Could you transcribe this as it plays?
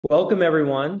Welcome,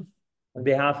 everyone. On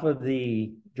behalf of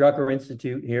the Drucker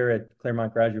Institute here at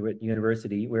Claremont Graduate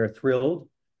University, we're thrilled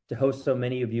to host so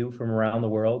many of you from around the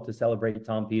world to celebrate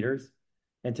Tom Peters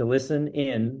and to listen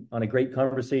in on a great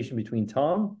conversation between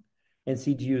Tom and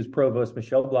CGU's provost,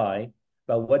 Michelle Bly,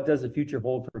 about what does the future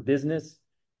hold for business,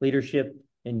 leadership,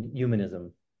 and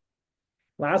humanism.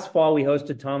 Last fall, we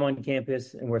hosted Tom on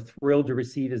campus, and we're thrilled to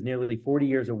receive his nearly 40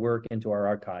 years of work into our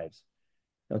archives.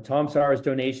 Now, Tom Sarra's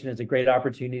donation is a great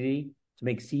opportunity to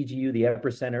make CGU the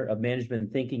epicenter of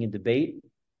management thinking and debate,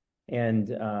 and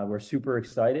we're super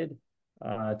excited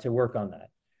to work on that.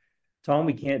 Tom,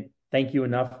 we can't thank you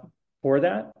enough for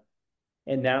that.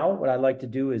 And now what I'd like to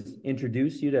do is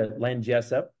introduce you to Len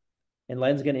Jessup, and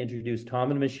Len's going to introduce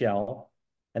Tom and Michelle.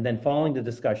 And then following the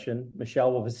discussion,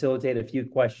 Michelle will facilitate a few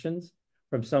questions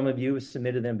from some of you who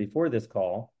submitted them before this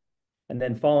call. And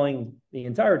then following the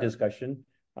entire discussion,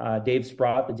 Dave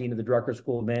Sprott, the Dean of the Drucker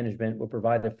School of Management, will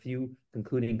provide a few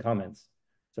concluding comments.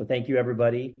 So thank you,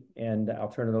 everybody, and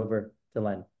I'll turn it over to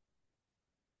Len.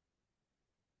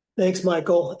 Thanks,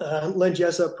 Michael. Len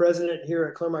Jessup, president here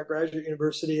at Claremont Graduate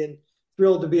University, and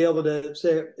thrilled to be able to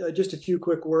say just a few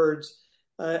quick words.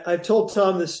 I've told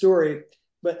Tom this story,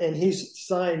 and he's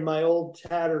signed my old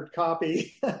tattered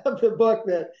copy of the book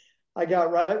that I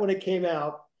got right when it came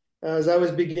out as I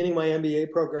was beginning my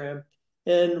MBA program.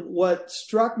 And what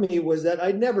struck me was that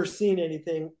I'd never seen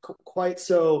anything quite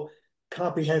so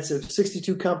comprehensive.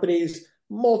 62 companies,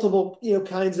 multiple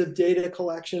kinds of data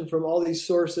collection from all these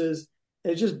sources.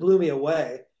 It just blew me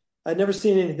away. I'd never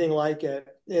seen anything like it.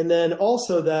 And then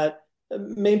also that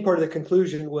main part of the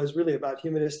conclusion was really about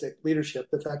humanistic leadership,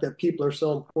 the fact that people are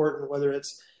so important, whether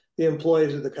it's the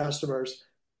employees or the customers.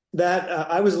 That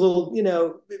I was a little,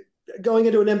 going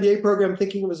into an MBA program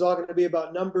thinking it was all going to be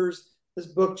about numbers. This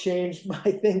book changed my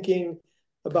thinking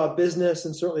about business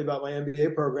and certainly about my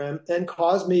MBA program and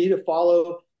caused me to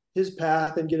follow his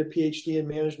path and get a PhD in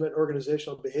management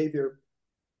organizational behavior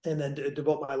and then to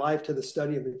devote my life to the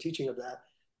study and the teaching of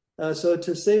that. So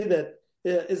to say that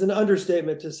is an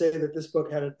understatement to say that this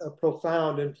book had a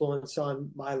profound influence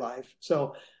on my life.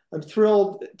 So I'm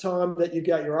thrilled, Tom, that you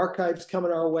got your archives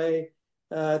coming our way.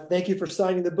 Thank you for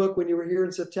signing the book when you were here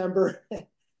in September.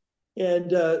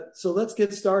 And so let's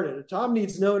get started. Tom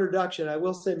needs no introduction. I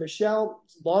will say Michelle,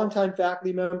 longtime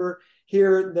faculty member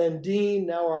here, then dean,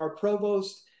 now our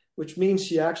provost, which means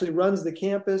she actually runs the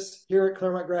campus here at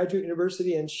Claremont Graduate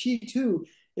University. And she too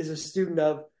is a student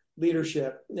of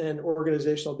leadership and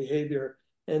organizational behavior.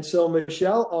 And so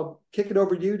Michelle, I'll kick it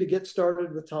over to you to get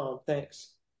started with Tom.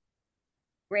 Thanks.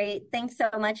 Great. Thanks so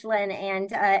much, Len. And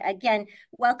again,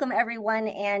 welcome everyone.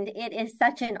 And it is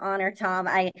such an honor, Tom.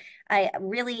 I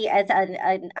really, as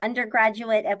an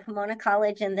undergraduate at Pomona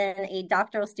College and then a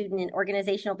doctoral student in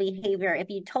organizational behavior, if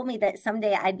you told me that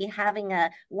someday I'd be having a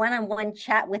one-on-one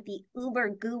chat with the uber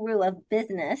guru of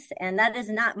business, and that is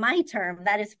not my term,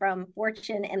 that is from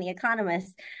Fortune and The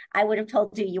Economist, I would have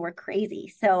told you were crazy.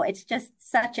 So it's just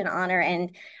such an honor.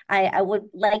 And I would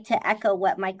like to echo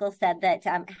what Michael said, that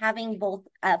having both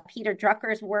Peter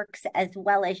Drucker's works as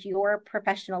well as your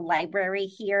professional library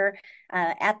here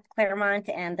at Claremont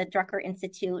and the Drucker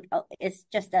Institute is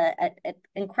just an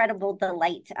incredible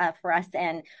delight for us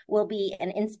and will be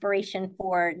an inspiration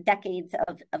for decades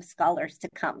of scholars to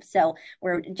come. So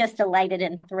we're just delighted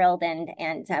and thrilled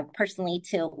and personally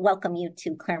to welcome you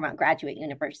to Claremont Graduate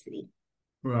University.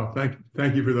 Well,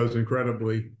 thank you for those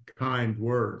incredibly kind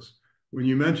words. When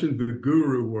you mentioned the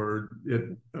guru word, it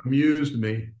amused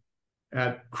me.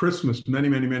 At Christmas, many,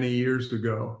 many, many years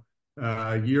ago,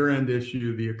 year-end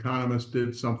issue, The Economist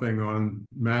did something on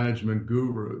management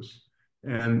gurus.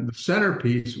 And the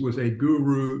centerpiece was a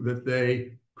guru that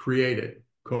they created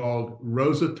called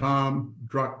Rosa Tom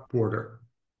Druck-Porter.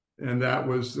 And that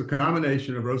was the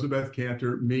combination of Rosabeth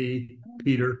Cantor, me,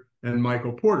 Peter, and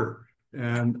Michael Porter.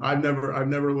 And I've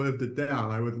never lived it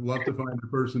down. I would love to find the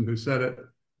person who said it.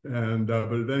 And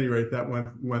but at any rate, that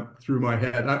went through my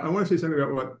head. I want to say something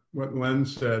about what Len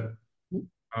said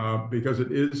because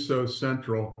it is so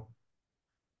central.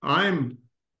 I'm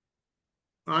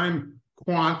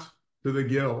quant to the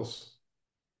gills.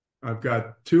 I've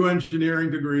got 2 engineering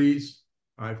degrees.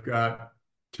 I've got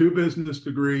 2 business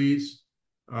degrees.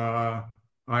 I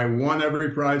won every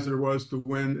prize there was to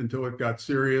win until it got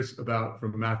serious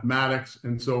from mathematics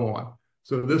and so on.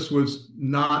 So this was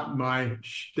not my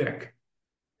shtick.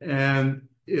 And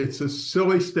it's a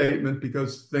silly statement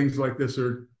because things like this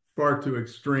are far too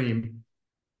extreme.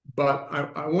 But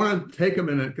I want to take a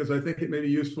minute because I think it may be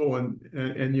useful and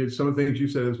some of the things you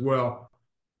said as well.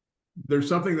 There's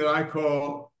something that I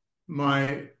call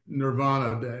my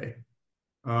Nirvana day.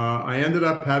 I ended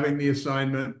up having the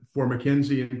assignment for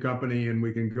McKinsey and Company, and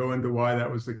we can go into why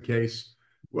that was the case.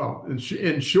 Well,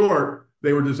 in short,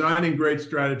 they were designing great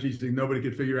strategies that nobody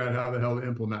could figure out how the hell to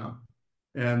implement them.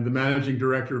 And the managing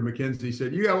director of McKinsey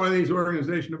said, "You got one of these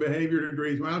organizational behavior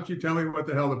degrees. Why don't you tell me what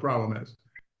the hell the problem is?"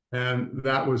 And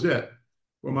that was it.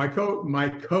 Well, my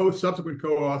subsequent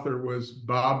co-author was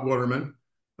Bob Waterman,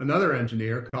 another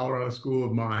engineer, Colorado School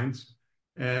of Mines.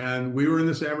 And we were in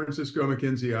the San Francisco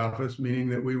McKinsey office, meaning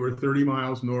that we were 30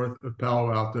 miles north of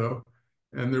Palo Alto.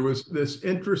 And there was this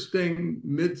interesting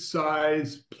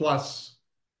mid-size plus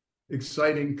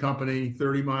exciting company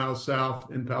 30 miles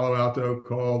south in Palo Alto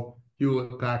called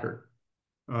Hewlett Packard.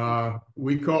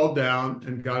 We called down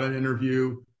and got an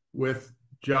interview with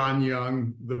John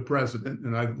Young, the president,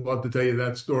 and I'd love to tell you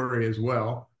that story as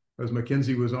well, because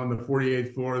McKinsey was on the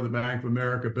 48th floor of the Bank of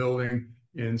America building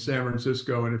in San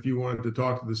Francisco, and if you wanted to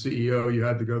talk to the CEO, you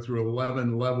had to go through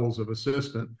 11 levels of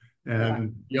assistant,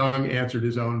 and Young answered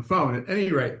his own phone. At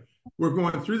any rate, we're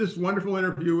going through this wonderful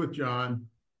interview with John,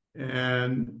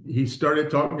 and he started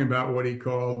talking about what he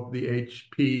called the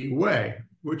HP way,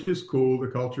 which is cool, the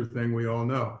culture thing we all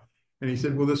know. And he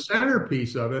said, well, the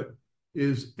centerpiece of it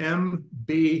is MBWA,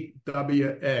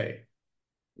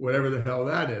 whatever the hell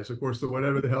that is. Of course,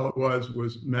 whatever the hell it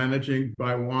was managing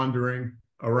by wandering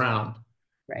around.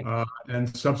 Right.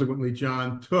 And subsequently,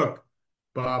 John took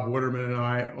Bob Waterman and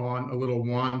I on a little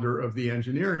wander of the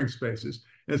engineering spaces.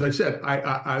 As I said,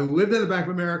 I lived in the Bank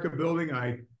of America building.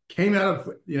 I came out of,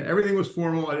 everything was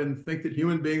formal. I didn't think that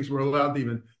human beings were allowed to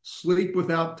even sleep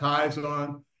without ties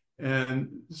on. And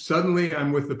suddenly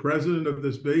I'm with the president of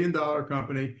this billion-dollar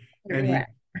company, and he's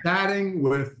chatting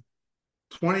with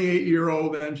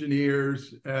 28-year-old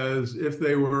engineers as if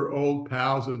they were old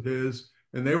pals of his,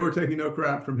 and they were taking no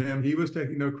crap from him. He was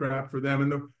taking no crap for them.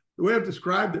 And the way I've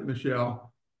described it,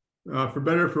 Michelle, for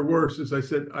better or for worse, is I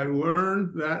said, I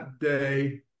learned that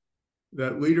day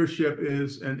that leadership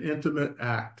is an intimate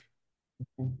act.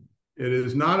 It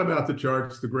is not about the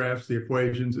charts, the graphs, the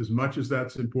equations, as much as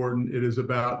that's important. It is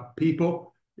about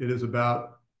people. It is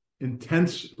about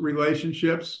intense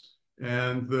relationships.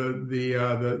 And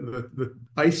the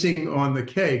icing on the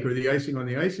cake, or the icing on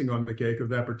the cake of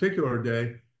that particular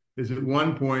day, is at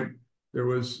one point there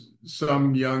was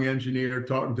some young engineer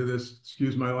talking to this,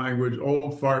 excuse my language,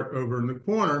 old fart over in the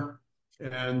corner.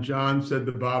 And John said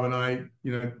to Bob and I,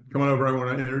 come on over, I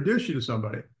want to introduce you to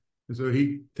somebody. And so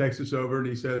he takes us over and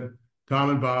he said, Tom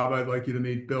and Bob, I'd like you to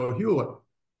meet Bill Hewlett.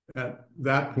 At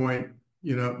that point,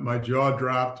 my jaw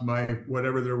dropped, my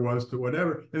whatever there was to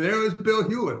whatever. And there was Bill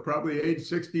Hewlett, probably age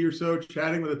 60 or so,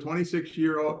 chatting with a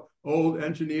 26-year-old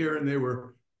engineer, and they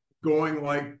were going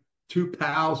like two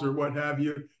pals or what have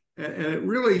you. And it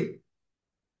really,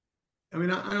 I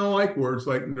don't like words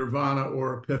like nirvana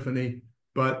or epiphany,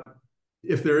 but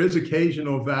if there is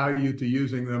occasional value to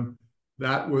using them,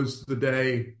 that was the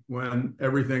day when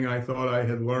everything I thought I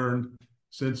had learned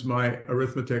since my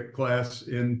arithmetic class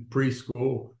in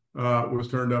preschool was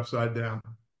turned upside down.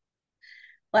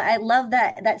 Well, I love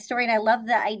that story, and I love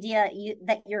the idea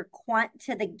that you're quant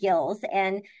to the gills.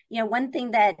 And one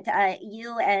thing that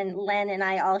you and Len and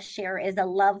I all share is a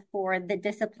love for the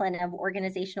discipline of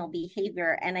organizational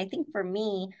behavior. And I think for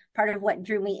me, part of what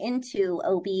drew me into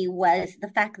OB was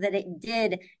the fact that it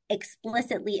did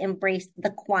explicitly embrace the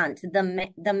quant,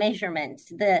 the measurement,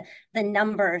 the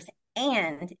numbers,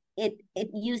 and it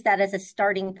used that as a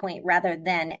starting point rather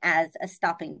than as a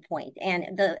stopping point.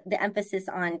 And the emphasis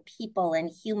on people and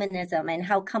humanism and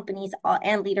how companies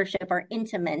and leadership are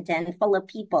intimate and full of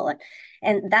people.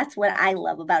 And that's what I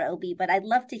love about OB. But I'd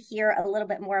love to hear a little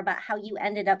bit more about how you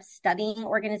ended up studying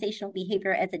organizational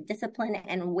behavior as a discipline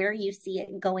and where you see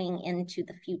it going into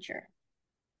the future.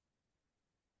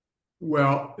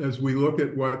 Well, as we look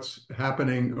at what's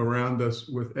happening around us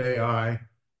with AI,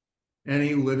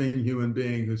 any living human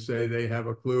being who say they have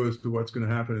a clue as to what's going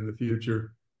to happen in the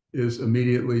future is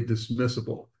immediately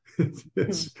dismissible.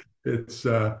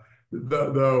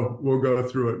 Though we'll go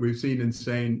through it. We've seen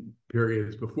insane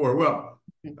periods before. Well,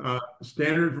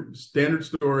 standard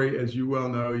story, as you well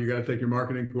know, you got to take your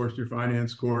marketing course, your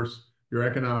finance course, your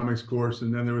economics course,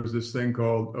 and then there was this thing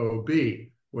called OB,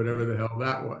 whatever the hell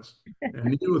that was. And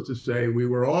needless to say, we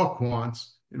were all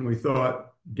quants, and we thought,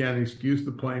 again, excuse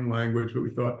the plain language, but we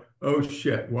thought, oh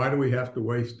shit, why do we have to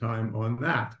waste time on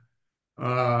that?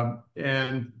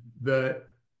 And the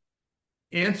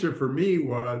answer for me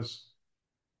was,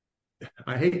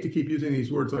 I hate to keep using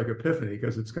these words like epiphany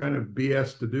because it's kind of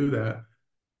BS to do that,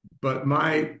 but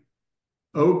my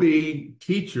OB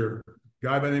teacher, a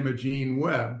guy by the name of Gene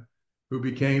Webb, who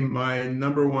became my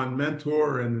 #1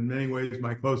 mentor and in many ways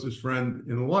my closest friend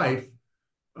in life,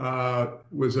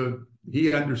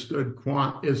 he understood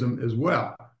quantism as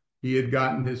well. He had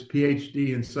gotten his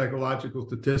PhD in psychological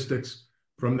statistics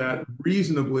from that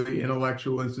reasonably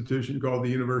intellectual institution called the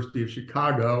University of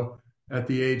Chicago at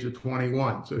the age of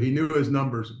 21. So he knew his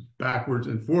numbers backwards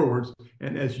and forwards.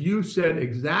 And as you said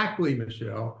exactly,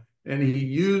 Michelle, and he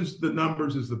used the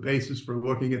numbers as the basis for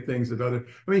looking at things that other,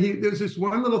 there's this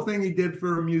one little thing he did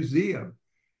for a museum.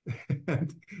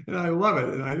 and I love it.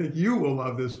 And I think you will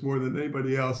love this more than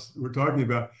anybody else we're talking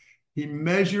about. He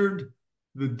measured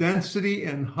the density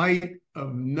and height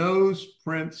of nose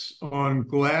prints on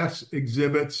glass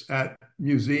exhibits at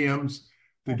museums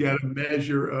to get a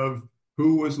measure of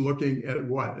who was looking at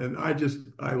what. And I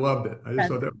loved it. I just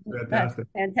thought that was fantastic.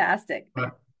 That's fantastic.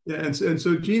 Yeah, and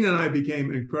so Gene and I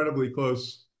became incredibly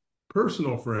close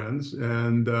personal friends.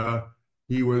 And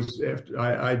he was, after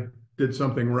I did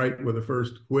something right with the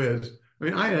first quiz.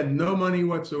 I had no money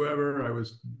whatsoever. I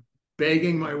was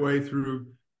begging my way through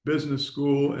business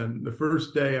school. And the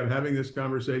first day I'm having this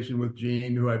conversation with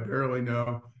Gene, who I barely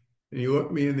know, and he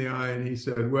looked me in the eye and he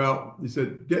said,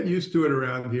 get used to it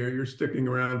around here. You're sticking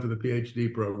around for the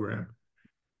PhD program.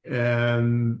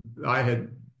 And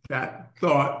that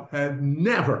thought had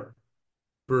never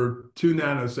for 2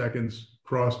 nanoseconds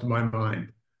crossed my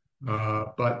mind.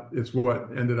 But it's what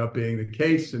ended up being the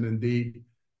case. And indeed,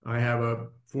 I have a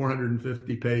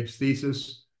 450-page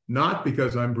thesis, not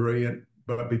because I'm brilliant,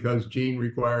 but because Gene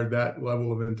required that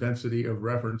level of intensity of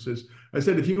references. I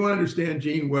said, if you want to understand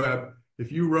Gene Webb,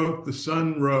 if you wrote The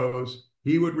Sun Rose,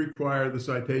 he would require the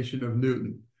citation of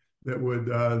Newton that would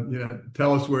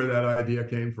tell us where that idea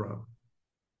came from.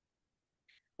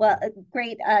 Well,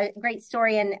 great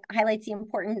story, and highlights the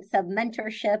importance of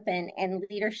mentorship and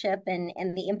leadership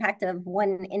and the impact of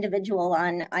one individual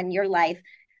on your life.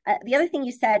 The other thing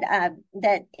you said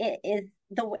that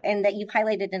you've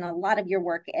highlighted in a lot of your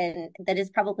work, and that is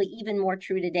probably even more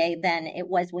true today than it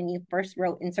was when you first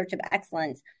wrote In Search of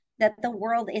Excellence, that the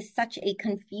world is such a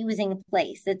confusing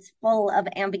place. It's full of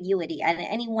ambiguity, and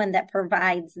anyone that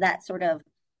provides that sort of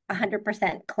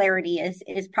 100% clarity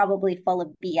is probably full of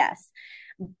BS.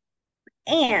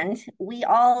 And we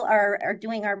all are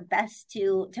doing our best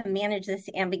to manage this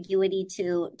ambiguity,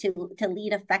 to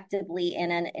lead effectively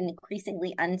in an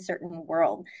increasingly uncertain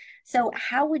world. So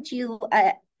how would you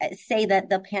say that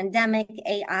the pandemic,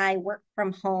 AI, work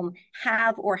from home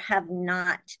have or have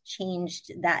not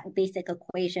changed that basic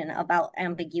equation about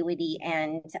ambiguity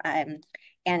and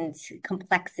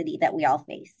complexity that we all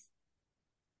face?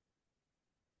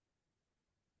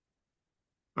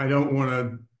 I don't want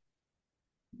to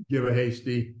give a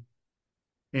hasty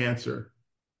answer.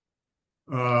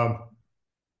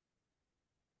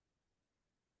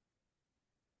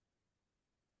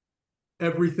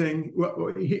 Everything,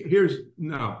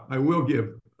 I will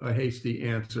give a hasty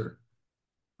answer.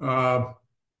 I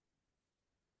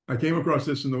came across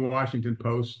this in the Washington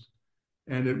Post,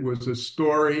 and it was a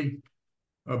story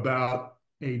about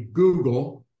a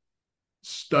Google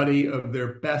study of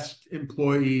their best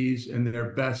employees and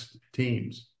their best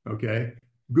teams, okay?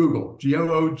 Google,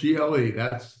 Google,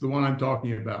 that's the one I'm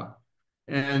talking about.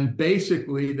 And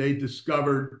basically, they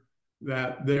discovered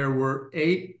that there were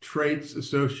 8 traits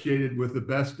associated with the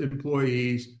best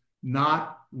employees,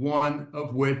 not one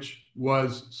of which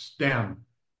was STEM.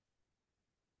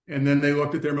 And then they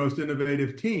looked at their most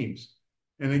innovative teams.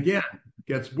 And again, it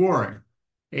gets boring.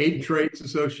 8 traits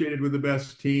associated with the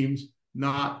best teams,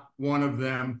 not one of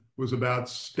them was about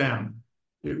STEM.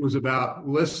 It was about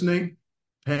listening,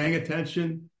 paying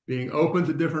attention, being open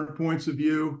to different points of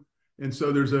view. And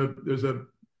so there's the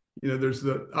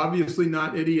obviously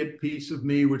not idiot piece of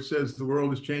me, which says the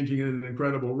world is changing at an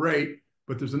incredible rate.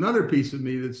 But there's another piece of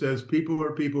me that says people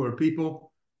are people are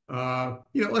people.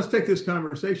 Let's take this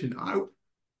conversation.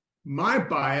 My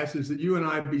bias is that you and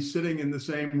I be sitting in the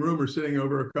same room or sitting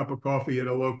over a cup of coffee at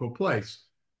a local place.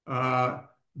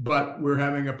 But we're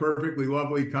having a perfectly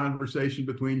lovely conversation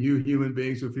between human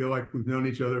beings who feel like we've known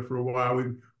each other for a while.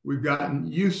 We've gotten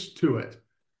used to it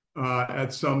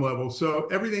at some level. So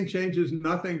everything changes,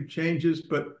 nothing changes.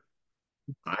 But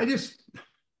I just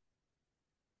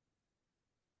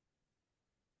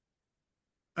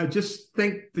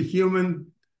think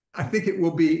I think it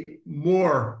will be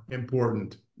more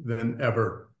important than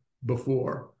ever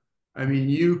before.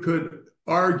 You could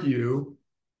argue.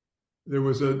 There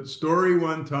was a story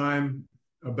one time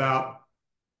about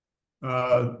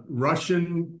a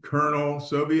Russian colonel,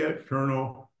 Soviet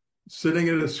colonel, sitting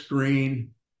at a screen.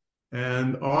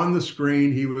 And on the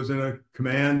screen, he was in a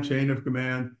chain of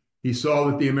command. He saw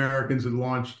that the Americans had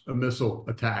launched a missile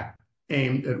attack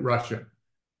aimed at Russia.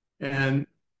 And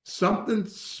something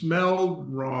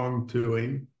smelled wrong to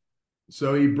him.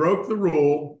 So he broke the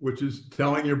rule, which is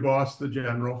telling your boss, the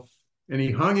general, and he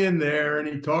hung in there and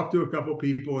he talked to a couple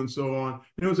people and so on.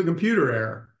 And it was a computer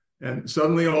error. And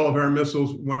suddenly all of our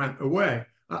missiles went away.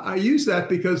 I use that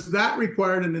because that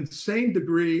required an insane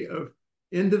degree of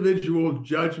individual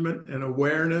judgment and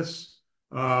awareness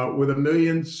with a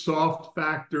million soft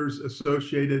factors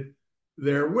associated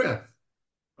therewith.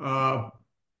 I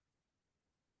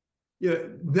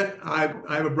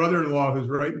have a brother-in-law who's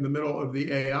right in the middle of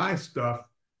the AI stuff,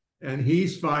 and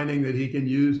he's finding that he can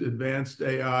use advanced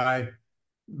AI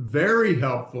very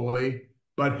helpfully,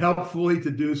 but helpfully to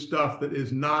do stuff that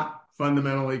is not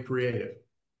fundamentally creative.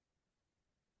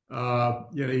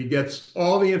 He gets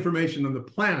all the information on the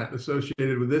planet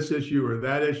associated with this issue or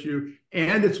that issue,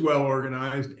 and it's well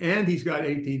organized, and he's got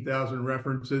 18,000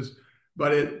 references,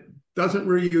 but it doesn't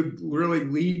really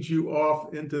lead you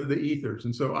off into the ethers.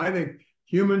 And so I think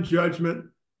human judgment,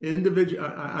 individual.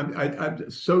 I'm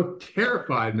so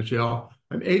terrified, Michelle.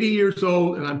 I'm 80 years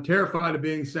old, and I'm terrified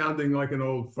of sounding like an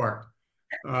old fart.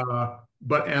 And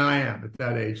I am at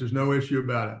that age. There's no issue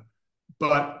about it.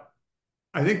 But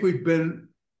I think we've been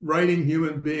writing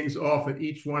human beings off at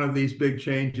each one of these big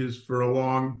changes for a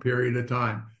long period of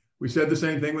time. We said the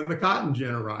same thing when the cotton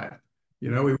gin arrived. We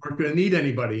weren't going to need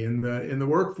anybody in the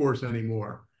workforce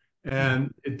anymore.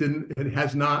 And it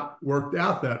has not worked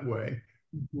out that way.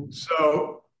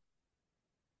 So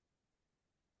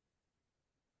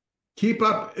keep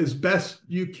up as best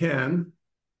you can.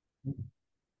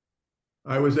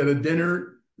 I was at a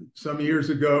dinner some years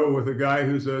ago with a guy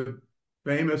who's a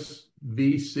famous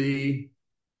VC,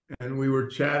 and we were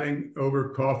chatting over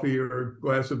coffee or a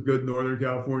glass of good Northern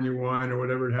California wine or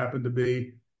whatever it happened to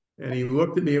be. And he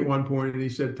looked at me at one point and he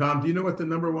said, "Tom, do you know what the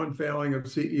number one failing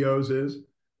of CEOs is?"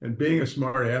 And being a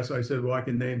smart ass, I said, "Well, I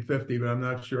can name 50, but I'm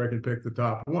not sure I can pick the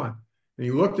top one." And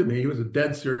he looked at me. He was a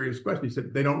dead serious question. He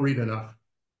said, "They don't read enough.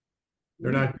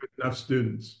 They're not good enough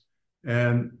students."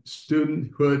 And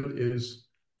studenthood is,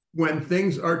 when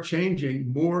things are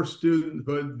changing, more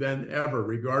studenthood than ever,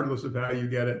 regardless of how you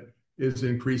get it, is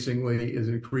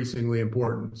increasingly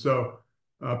important. So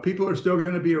people are still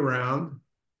going to be around.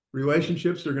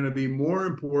 Relationships are going to be more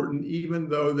important, even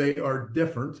though they are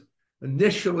different.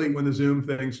 Initially, when the Zoom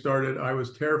thing started, I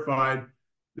was terrified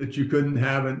that you couldn't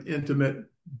have an intimate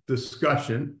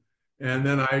discussion. And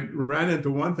then I ran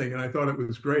into one thing, and I thought it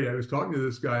was great. I was talking to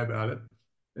this guy about it,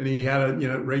 and he had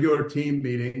regular team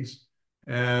meetings.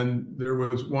 And there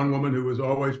was one woman who was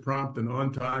always prompt and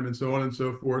on time and so on and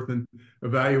so forth. And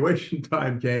evaluation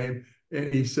time came,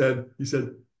 and he said,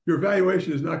 "Your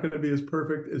evaluation is not going to be as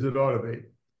perfect as it ought to be,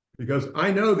 because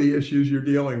I know the issues you're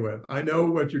dealing with. I know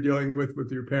what you're dealing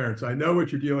with your parents. I know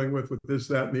what you're dealing with this,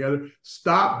 that, and the other.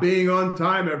 Stop being on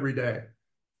time every day.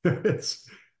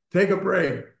 Take a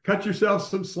break. Cut yourself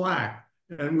some slack."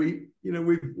 And we've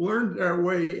learned our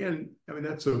way in. I mean,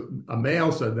 that's a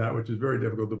male said that, which is very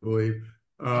difficult to believe.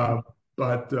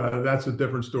 But that's a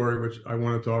different story, which I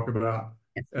want to talk about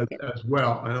as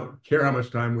well. I don't care how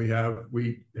much time we have.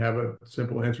 We have a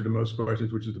simple answer to most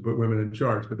questions, which is to put women in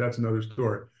charge, but that's another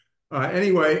story.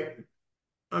 Anyway,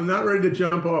 I'm not ready to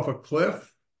jump off a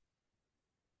cliff.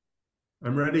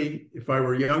 I'm ready, if I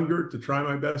were younger, to try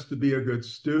my best to be a good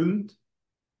student.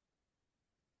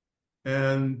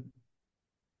 And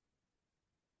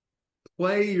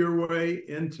play your way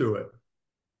into it.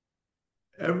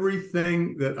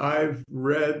 Everything that I've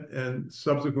read and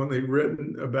subsequently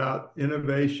written about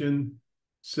innovation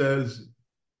says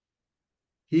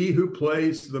he who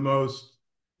plays the most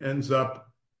ends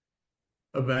up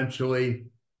eventually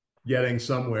getting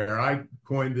somewhere. I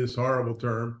coined this horrible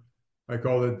term. I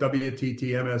call it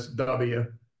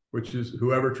WTTMSW, which is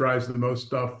whoever tries the most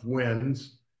stuff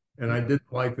wins. And I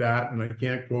didn't like that. And I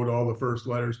can't quote all the first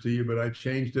letters to you, but I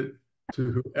changed it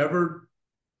to whoever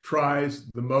tries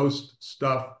the most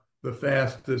stuff the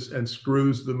fastest and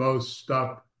screws the most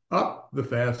stuff up the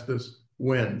fastest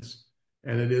wins.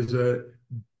 And it is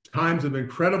times of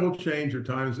incredible change or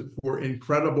times for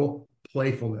incredible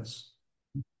playfulness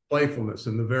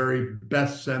in the very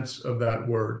best sense of that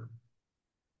word.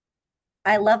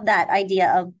 I love that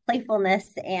idea of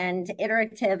playfulness and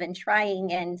iterative and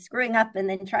trying and screwing up and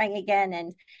then trying again.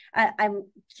 And I'm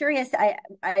curious, I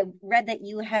read that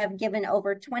you have given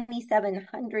over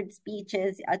 2,700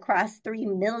 speeches across 3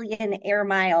 million air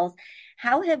miles.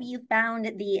 How have you found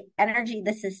the energy,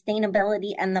 the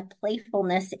sustainability, and the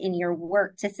playfulness in your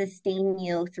work to sustain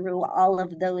you through all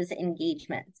of those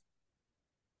engagements?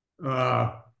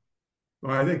 Well,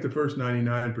 I think the first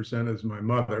 99% is my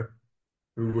mother,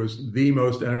 who was the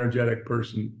most energetic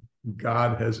person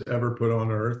God has ever put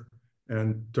on earth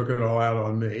and took it all out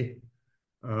on me.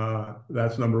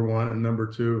 That's number one. And number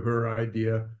two, her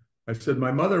idea. I said,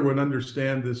 my mother would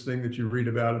understand this thing that you read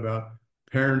about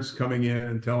parents coming in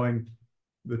and telling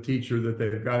the teacher that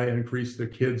they've got to increase the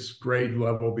kid's grade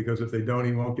level because if they don't,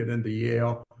 he won't get into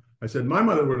Yale. I said, my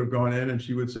mother would have gone in and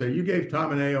she would say, you gave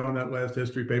Tom an A on that last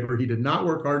history paper. He did not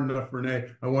work hard enough for an A.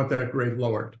 I want that grade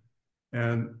lowered.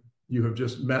 And you have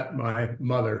just met my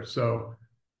mother. So,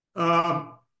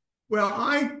 well,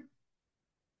 I'm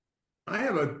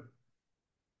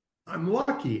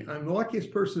lucky. I'm the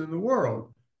luckiest person in the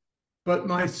world. But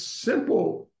my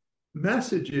simple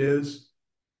message is,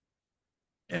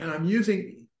 and I'm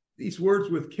using these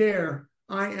words with care,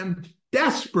 I am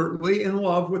desperately in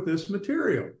love with this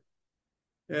material.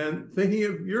 And thinking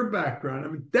of your background,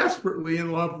 I'm desperately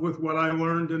in love with what I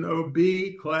learned in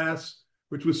OB class,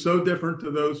 which was so different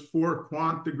to those 4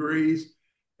 quant degrees.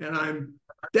 And I'm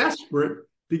desperate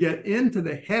to get into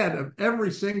the head of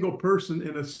every single person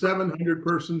in a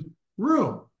 700-person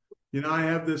room. You know, I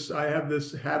have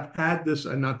had this,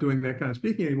 I'm not doing that kind of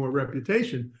speaking anymore,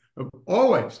 reputation of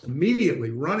always immediately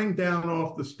running down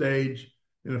off the stage.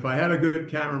 And if I had a good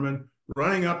cameraman,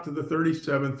 running up to the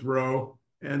 37th row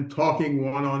and talking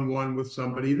one-on-one with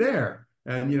somebody there.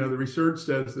 And, you know, the research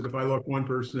says that if I look one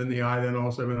person in the eye, then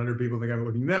all 700 people think I'm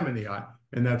looking them in the eye.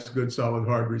 And that's good, solid,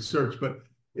 hard research. But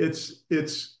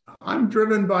I'm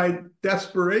driven by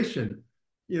desperation.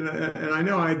 You know, and I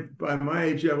know by my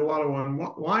age, you have a lot of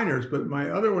one-liners, but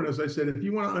my other one is I said, if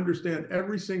you want to understand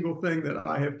every single thing that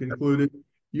I have concluded,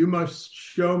 you must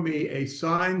show me a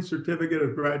signed certificate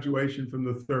of graduation from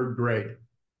the 3rd grade.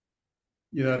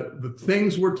 You know, the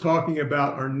things we're talking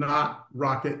about are not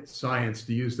rocket science,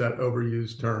 to use that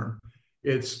overused term.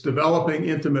 It's developing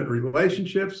intimate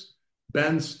relationships.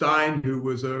 Ben Stein, who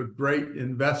was a great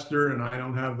investor, and I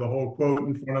don't have the whole quote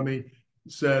in front of me,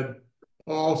 said,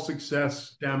 all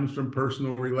success stems from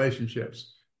personal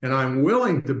relationships. And I'm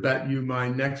willing to bet you my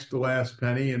next to last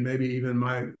penny, and maybe even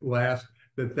my last,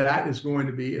 that is going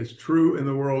to be as true in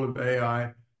the world of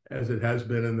AI as it has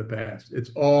been in the past.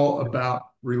 It's all about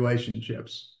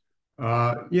relationships. You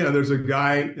know, there's a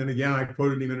guy, and again, I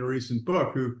quoted him in a recent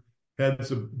book, who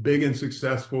heads a big and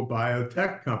successful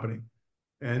biotech company.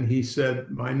 And he said,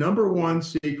 my number one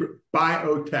secret,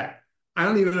 biotech. I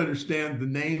don't even understand the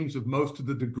names of most of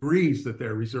the degrees that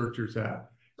their researchers have.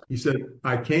 He said,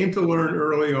 I came to learn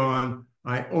early on,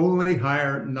 I only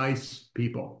hire nice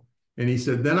people. And he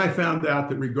said, then I found out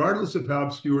that regardless of how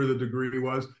obscure the degree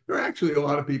was, there are actually a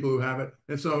lot of people who have it,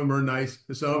 and some of them are nice,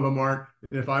 and some of them aren't.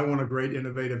 And if I want a great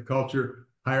innovative culture,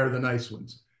 hire the nice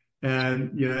ones.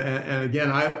 And you know, and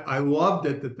again, I loved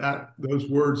it that those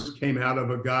words came out of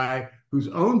a guy whose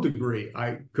own degree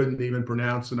I couldn't even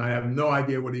pronounce, and I have no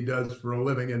idea what he does for a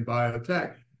living in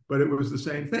biotech. But it was the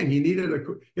same thing. He needed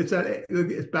it's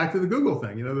back to the Google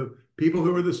thing. You know, the people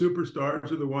who are the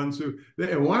superstars are the ones who.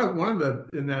 One of the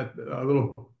in that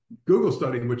little Google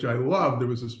study, which I loved, there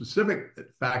was a specific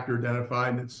factor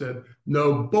identified that said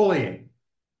no bullying.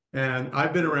 And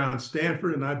I've been around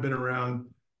Stanford, and I've been around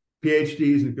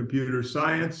PhDs in computer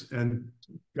science, and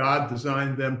God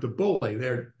designed them to bully.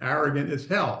 They're arrogant as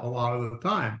hell a lot of the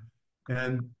time,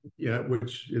 and you know,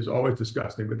 which is always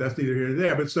disgusting. But that's neither here nor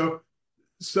there. But so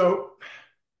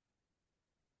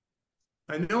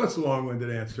I know it's a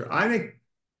long-winded answer. I think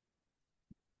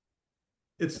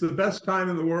it's the best time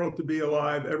in the world to be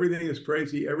alive. Everything is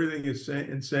crazy. Everything is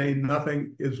insane.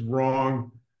 Nothing is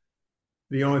wrong.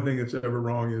 The only thing that's ever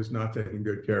wrong is not taking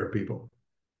good care of people.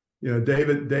 You know,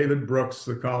 David Brooks,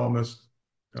 the columnist,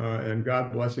 and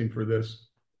God bless him for this,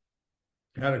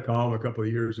 had a column a couple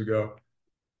of years ago,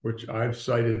 which I've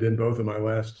cited in both of my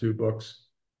last 2 books.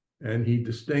 And he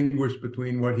distinguished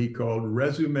between what he called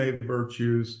resume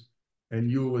virtues and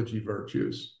eulogy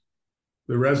virtues.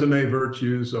 The resume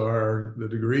virtues are the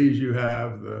degrees you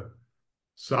have, the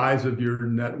size of your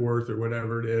net worth or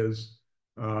whatever it is,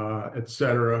 et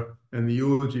cetera. And the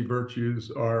eulogy virtues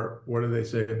are, what do they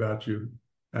say about you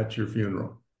at your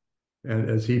funeral? And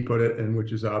as he put it, and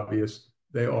which is obvious,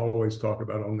 they always talk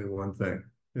about only one thing,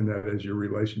 and that is your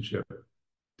relationship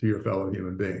to your fellow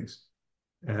human beings.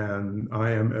 And I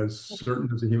am as certain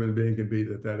as a human being can be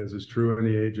that is as true in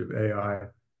the age of AI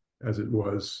as it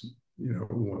was, you know,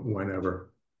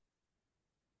 whenever.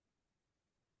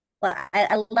 Well,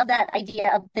 I love that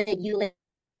idea of the eulogy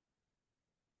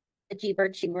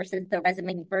virtue versus the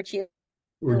resume virtue.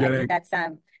 We're getting, I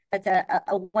think that's a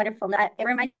wonderful. It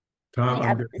reminds Tom, me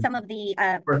of some of the.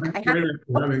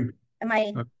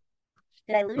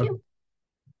 Did I lose you?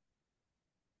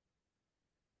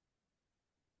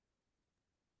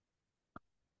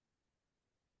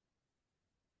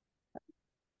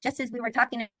 Just as we were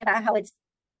talking about how it's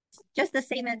just the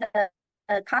same as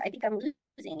I think I'm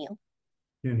losing you.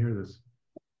 Can't hear this.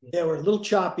 Yeah, we're a little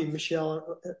choppy,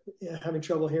 Michelle. Having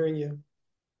trouble hearing you.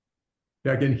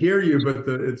 Yeah, I can hear you, but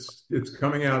it's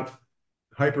coming out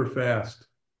hyper fast.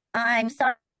 I'm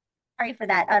sorry for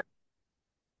that.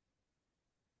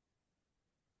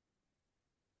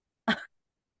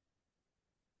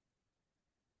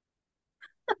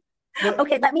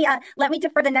 Okay, let me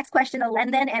defer the next question to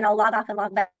Len then, and I'll log off and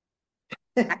log back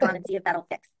on and see if that'll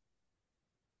fix.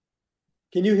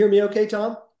 Can you hear me okay,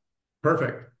 Tom?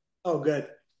 Perfect. Oh, good.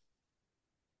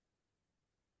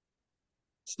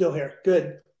 Still here.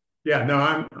 Good. Yeah,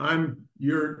 no,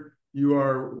 you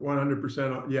are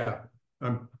 100%. Yeah,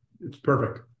 it's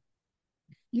perfect.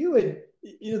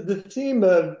 The theme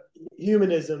of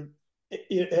humanism,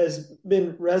 it has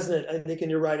been resonant, I think, in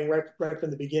your writing right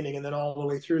from the beginning, and then all the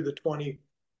way through the 20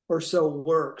 or so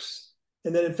works.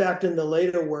 And then, in fact, in the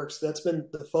later works, that's been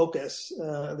the focus,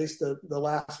 at least the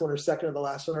last one or second of the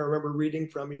last one I remember reading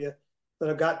from you that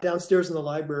I've got downstairs in the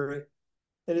library.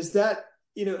 And is that,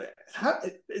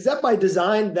 is that by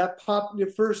design, that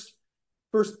your first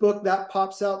book that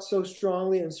pops out so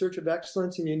strongly, In Search of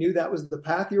Excellence, and you knew that was the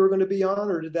path you were going to be on,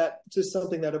 or did that just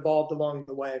something that evolved along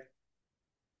the way?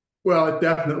 Well, it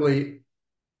definitely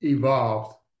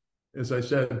evolved. As I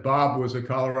said, Bob was a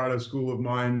Colorado School of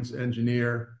Mines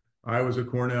engineer. I was a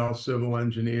Cornell civil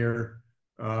engineer.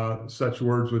 Such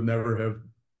words would never have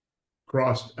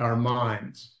crossed our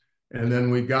minds. And then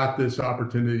we got this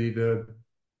opportunity to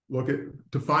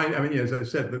find, as I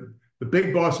said, the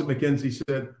big boss at McKinsey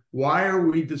said, why are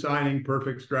we designing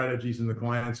perfect strategies and the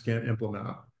clients can't implement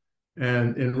them?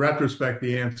 And in retrospect,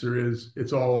 the answer is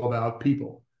it's all about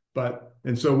people.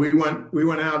 And so we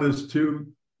went out as two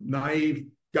naive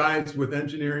guys with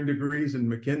engineering degrees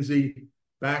and McKinsey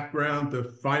background to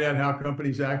find out how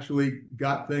companies actually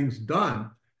got things done.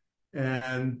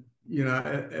 And,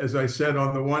 as I said,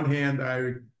 on the one hand,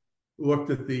 I looked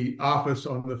at the office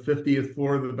on the 50th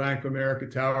floor of the Bank of America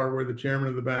Tower where the chairman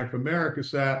of the Bank of America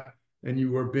sat, and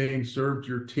you were being served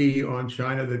your tea on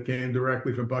china that came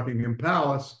directly from Buckingham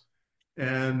Palace.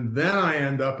 And then I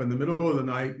end up in the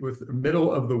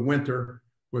middle of the winter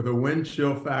with a wind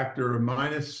chill factor of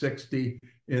 -60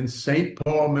 in St.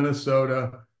 Paul,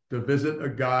 Minnesota, to visit a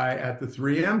guy at the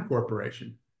 3M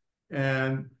Corporation.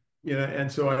 And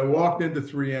so I walked into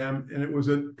 3M, and it was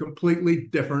a completely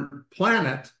different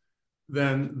planet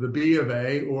than the B of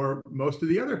A or most of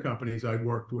the other companies I'd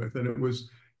worked with. And it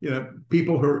was,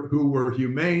 people who were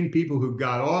humane, people who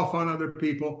got off on other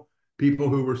people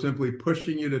who were simply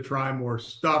pushing you to try more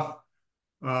stuff.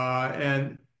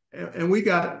 And we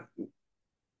got,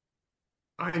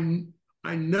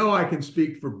 I know I can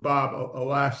speak for Bob,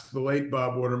 alas, the late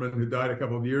Bob Waterman, who died a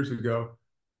couple of years ago.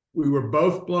 We were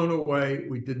both blown away.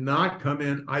 We did not come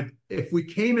in. If we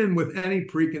came in with any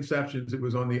preconceptions, it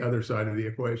was on the other side of the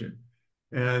equation.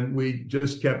 And we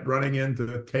just kept running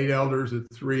into Tate Elders at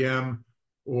 3M,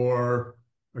 or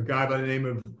a guy by the name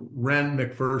of Ren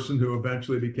McPherson, who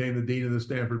eventually became the dean of the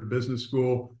Stanford Business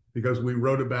School because we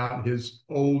wrote about his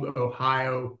old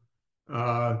Ohio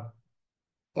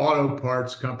auto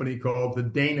parts company called the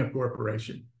Dana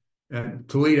Corporation and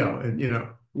Toledo. And,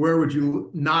 where would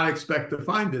you not expect to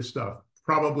find this stuff?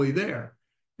 Probably there.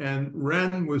 And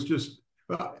Ren was just,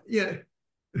 one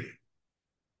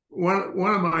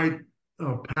of my,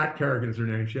 Pat Kerrigan is her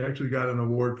name. She actually got an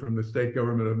award from the state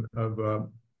government of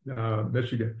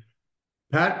Michigan.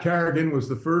 Pat Kerrigan was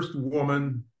the first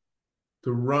woman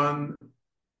to run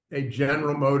a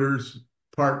General Motors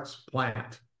parts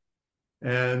plant.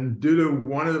 And due to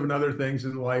one of another things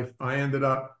in life, I ended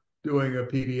up doing a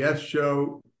PBS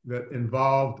show that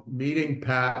involved meeting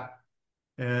Pat.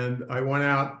 And I went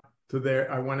out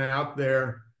there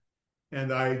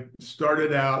and I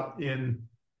started out in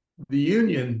the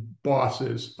union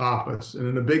boss's office. And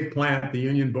in a big plant, the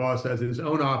union boss has his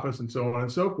own office and so on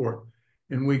and so forth.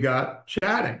 And we got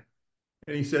chatting.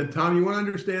 And he said, Tom, you want to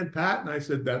understand Pat? And I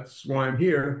said, that's why I'm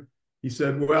here. He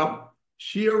said, well,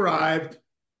 she arrived.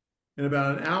 And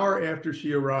about an hour after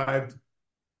she arrived,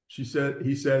 he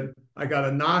said, I got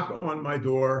a knock on my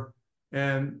door.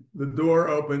 And the door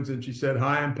opens and she said,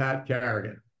 hi, I'm Pat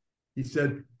Kerrigan. He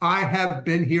said, I have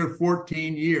been here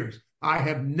 14 years. I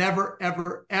have never,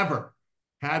 ever, ever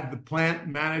had the plant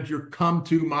manager come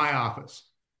to my office.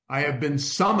 I have been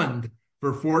summoned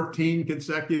for 14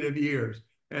 consecutive years.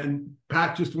 And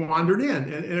Pat just wandered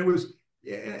in. And it was,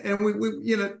 and we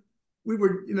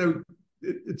were,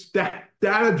 it's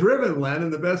data driven, Len, in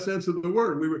the best sense of the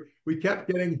word. We kept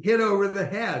getting hit over the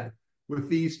head with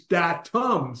these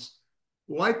datums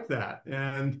like that.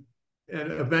 And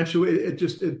eventually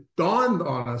it dawned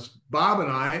on us, Bob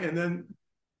and I, and then,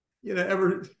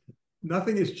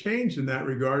 nothing has changed in that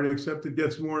regard, except it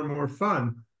gets more and more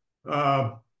fun.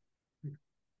 I'm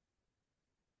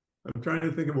trying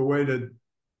to think of a way to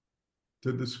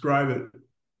describe it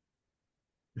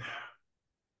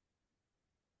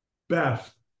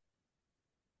best,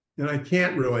 and I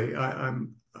can't really.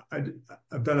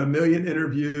 I've done a million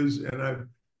interviews, and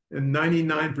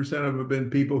 99% of them have been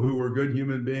people who were good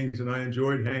human beings and I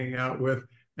enjoyed hanging out with,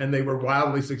 and they were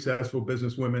wildly successful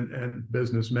businesswomen and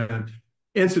businessmen.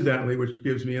 Incidentally, which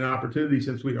gives me an opportunity,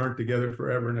 since we aren't together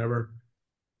forever and ever,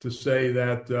 to say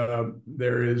that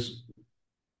there is,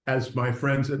 as my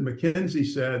friends at McKinsey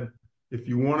said, if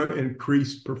you want to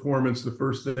increase performance, the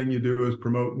first thing you do is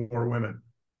promote more women.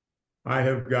 I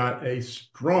have got a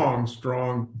strong,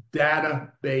 strong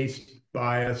data-based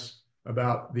bias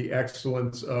about the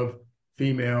excellence of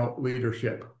female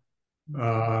leadership.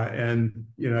 And,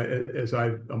 as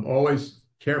I'm always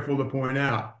careful to point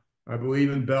out, I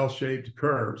believe in bell-shaped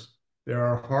curves. There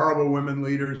are horrible women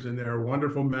leaders and there are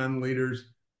wonderful men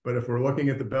leaders. But if we're looking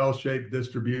at the bell-shaped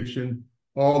distribution,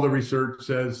 all the research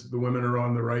says the women are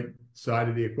on the right side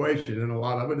of the equation. And a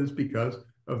lot of it is because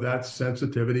of that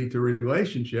sensitivity to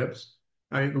relationships.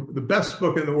 I mean, the best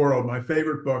book in the world, my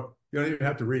favorite book, you don't even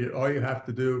have to read it. All you have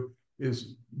to do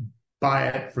is buy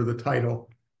it for the title.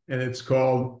 And it's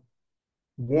called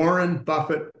Warren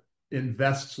Buffett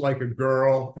Invests Like a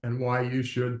Girl and Why You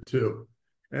Should Too.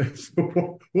 And it's a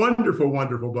wonderful,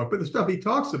 wonderful book. But the stuff he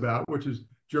talks about, which is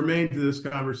germane to this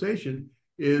conversation,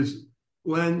 is,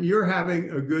 Len, you're having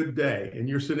a good day and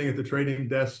you're sitting at the trading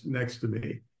desk next to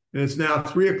me. And it's now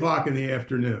 3:00 in the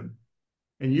afternoon.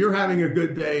 And you're having a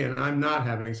good day and I'm not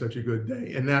having such a good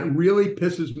day. And that really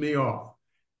pisses me off.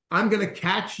 I'm going to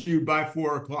catch you by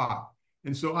 4:00.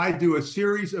 And so I do a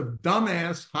series of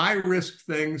dumbass, high-risk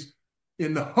things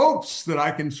in the hopes that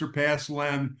I can surpass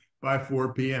Len by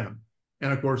 4 p.m.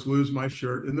 And, of course, lose my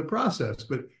shirt in the process.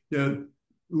 But, Luann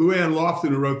Lofton,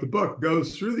 who wrote the book,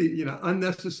 goes through the,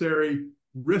 unnecessary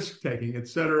risk-taking, et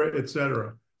cetera, et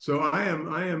cetera. So I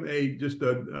am just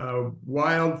a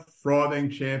wild,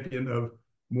 frauding champion of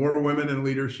more women in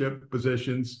leadership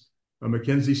positions. A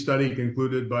McKinsey study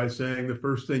concluded by saying the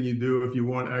first thing you do if you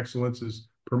want excellence is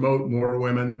promote more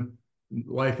women.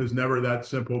 Life is never that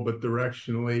simple, but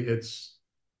directionally, it's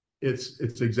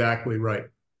exactly right.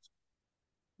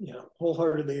 Yeah,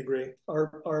 wholeheartedly agree.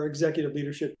 Our executive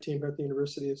leadership team here at the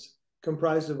university is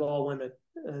comprised of all women,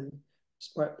 and it's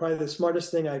probably the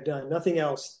smartest thing I've done. Nothing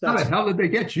else. How the hell did they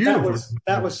get you?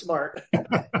 That was smart.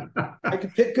 I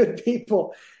could pick good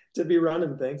people to be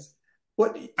running things.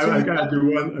 I've got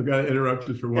to interrupt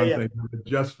just for one thing. I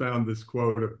just found this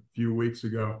quote a few weeks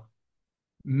ago.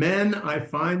 Men I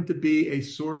find to be a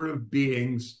sort of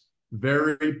beings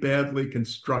very badly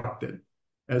constructed,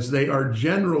 as they are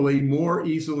generally more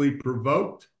easily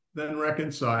provoked than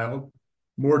reconciled,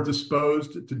 more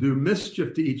disposed to do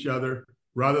mischief to each other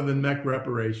rather than make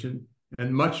reparation,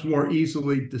 and much more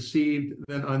easily deceived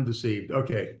than undeceived.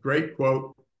 Okay, great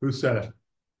quote. Who said it?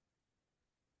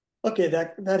 Okay,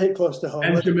 that hit close to home.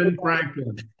 Benjamin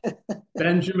Franklin.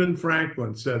 Benjamin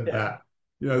Franklin said that.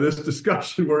 This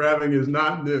discussion we're having is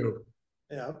not new.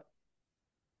 Yeah.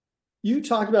 You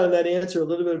talked about in that answer a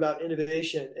little bit about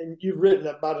innovation, and you've written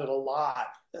about it a lot,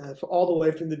 all the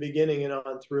way from the beginning and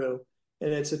on through.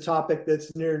 And it's a topic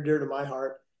that's near and dear to my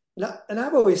heart. And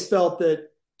I've always felt that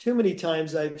too many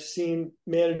times I've seen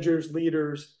managers,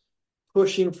 leaders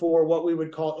pushing for what we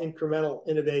would call incremental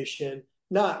innovation,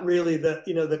 not really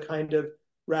the kind of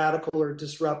radical or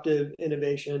disruptive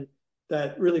innovation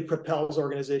that really propels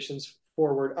organizations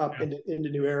forward up into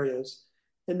new areas.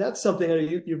 And that's something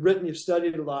you've written, you've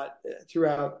studied a lot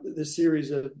throughout the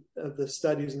series of the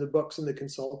studies and the books and the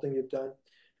consulting you've done.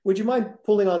 Would you mind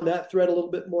pulling on that thread a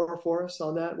little bit more for us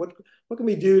on that? What can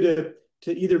we do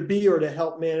to either be or to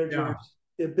help managers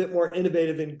be a bit more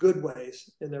innovative in good ways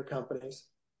in their companies?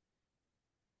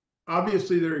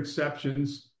 Obviously, there are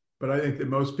exceptions, but I think that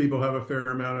most people have a fair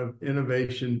amount of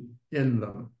innovation in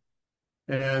them.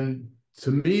 And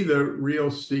to me, the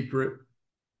real secret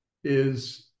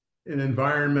is an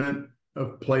environment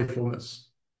of playfulness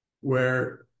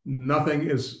where nothing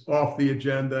is off the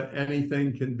agenda,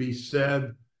 anything can be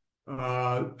said.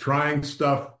 Trying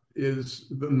stuff is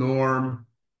the norm.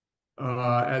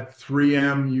 At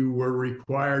 3M, you were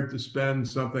required to spend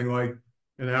something like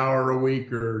an hour a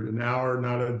week or an hour,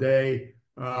 not a day,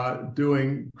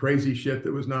 doing crazy shit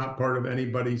that was not part of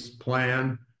anybody's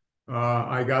plan.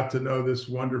 I got to know this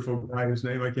wonderful guy whose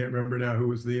name I can't remember now, who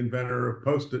was the inventor of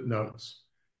Post-it notes.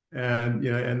 And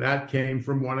that came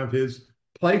from one of his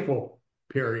playful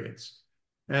periods.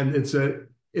 And it's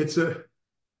the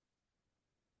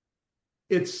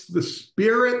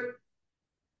spirit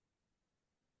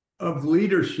of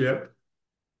leadership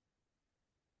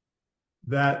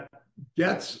that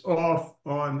gets off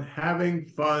on having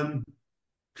fun,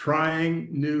 trying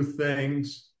new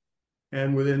things,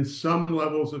 and within some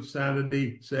levels of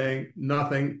sanity, saying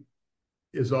nothing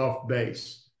is off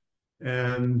base.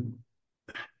 And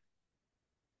I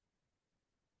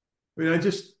mean,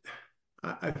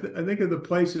 I think of the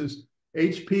places.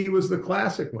 HP was the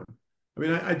classic one. I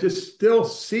mean, I just still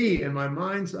see in my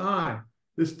mind's eye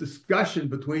this discussion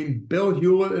between Bill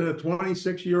Hewlett and a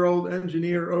 26-year-old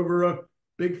engineer over a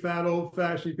big, fat,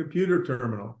 old-fashioned computer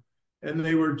terminal. And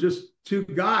they were just two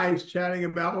guys chatting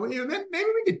about, well, maybe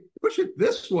we could push it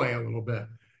this way a little bit.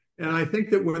 And I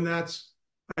think that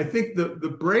I think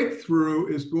the breakthrough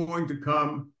is going to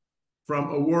come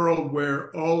from a world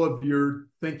where all of your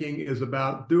thinking is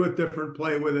about do it different,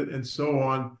 play with it, and so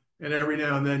on. And every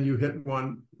now and then you hit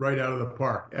one right out of the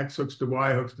park. X hooks to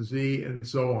Y hooks to Z, and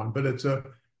so on. But it's a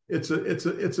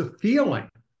feeling.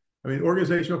 I mean,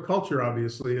 organizational culture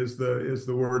obviously is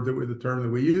the term that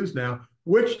we use now,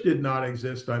 which did not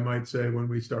exist, I might say, when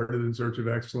we started In Search of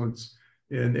Excellence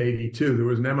in '82. There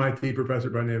was an MIT professor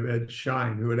by the name of Ed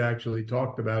Schein who had actually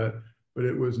talked about it, but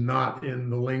it was not in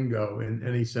the lingo in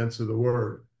any sense of the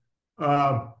word.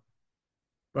 But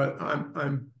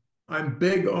I'm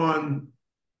big on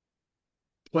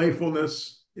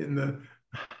playfulness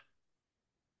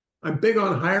I'm big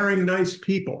on hiring nice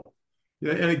people.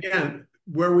 And again,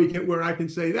 where I can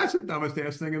say that's the dumbest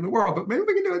ass thing in the world, but maybe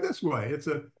we can do it this way.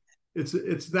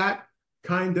 It's that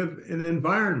kind of an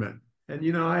environment. And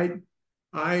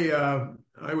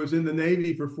I was in the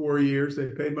Navy for 4 years. They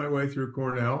paid my way through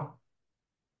Cornell,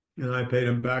 and I paid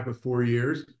them back with 4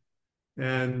 years.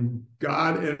 And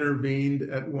God intervened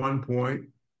at one point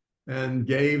and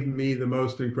gave me the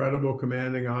most incredible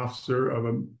commanding officer of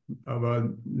a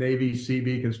Navy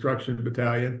CB construction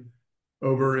battalion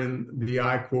over in the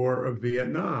I Corps of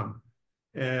Vietnam.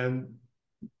 And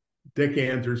Dick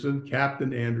Anderson,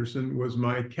 Captain Anderson, was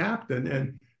my captain.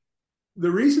 And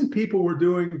the reason people were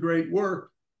doing great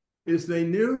work is they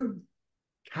knew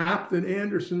Captain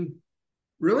Anderson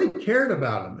really cared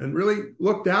about them and really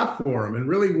looked out for them and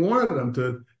really wanted them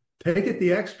to take it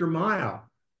the extra mile.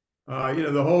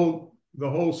 The whole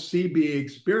CB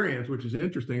experience, which is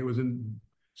interesting.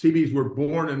 CBs were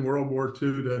born in World War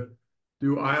II to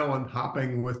do island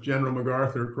hopping with General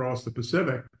MacArthur across the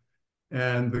Pacific.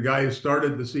 And the guy who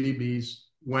started the CBs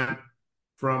went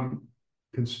from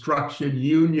construction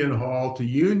union hall to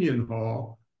union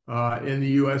hall in the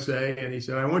USA. And he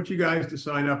said, I want you guys to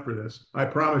sign up for this. I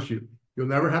promise you, you'll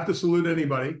never have to salute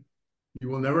anybody. You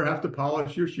will never have to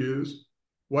polish your shoes.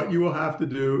 What you will have to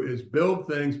do is build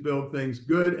things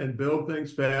good, and build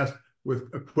things fast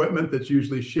with equipment that's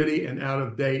usually shitty and out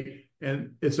of date.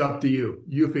 And it's up to you.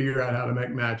 You figure out how to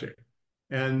make magic.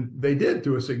 And they did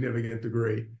to a significant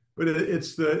degree. But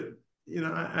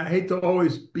I hate to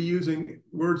always be using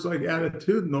words like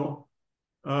attitudinal,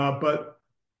 but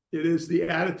it is the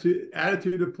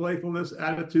attitude of playfulness,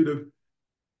 attitude of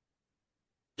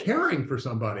caring for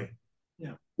somebody.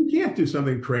 Yeah. You can't do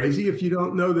something crazy if you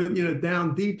don't know that,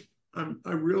 down deep,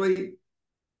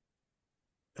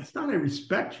 that's not I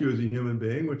respect you as a human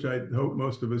being, which I hope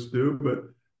most of us do, but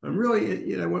I'm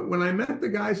really, when I met the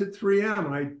guys at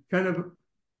 3M, I kind of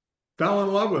fell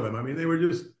in love with them. I mean, they were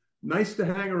just nice to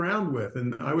hang around with.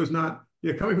 And I was not,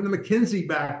 coming from the McKinsey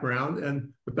background and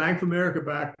the Bank of America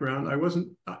background, I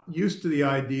wasn't used to the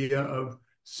idea of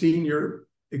senior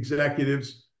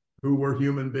executives who were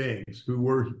human beings, who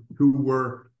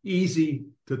were easy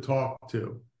to talk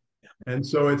to. And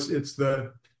so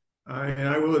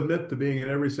I will admit to being in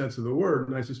every sense of the word,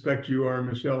 and I suspect you are,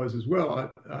 Michelle is as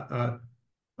well,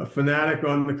 a fanatic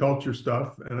on the culture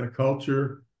stuff and a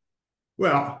culture.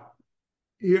 Well,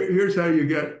 here's how you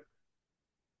get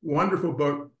wonderful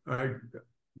book. I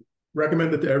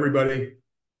recommend it to everybody.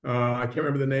 I can't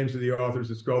remember the names of the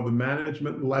authors. It's called The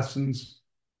Management Lessons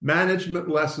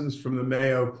from the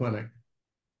Mayo Clinic.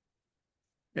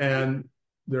 And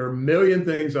there are a million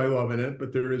things I love in it,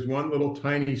 but there is one little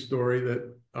tiny story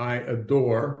that I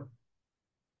adore.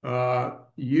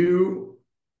 You,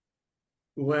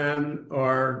 Len,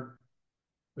 are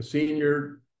a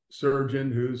senior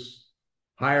surgeon who's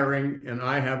hiring, and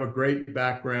I have a great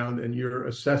background, and you're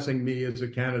assessing me as a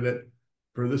candidate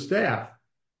for the staff.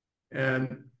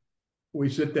 And we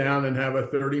sit down and have a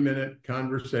 30-minute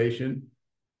conversation,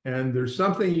 and there's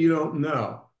something you don't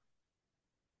know.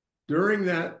 During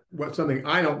that, something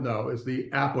I don't know is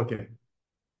the applicant.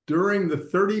 During the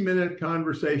 30-minute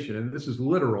conversation, and this is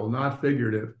literal, not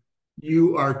figurative,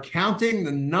 you are counting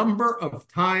the number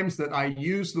of times that I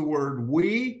use the word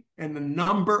we and the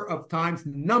number of times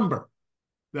number.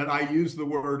 that I use the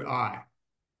word I.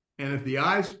 And if the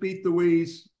I's beat the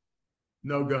we's,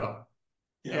 no go.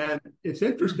 Yeah. And it's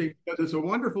interesting because it's a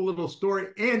wonderful little story,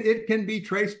 and it can be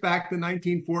traced back to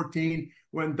 1914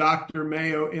 when Dr.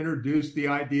 Mayo introduced the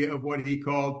idea of what he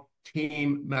called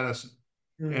team medicine.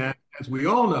 And as we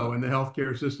all know, in the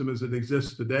healthcare system as it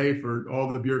exists today, for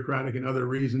all the bureaucratic and other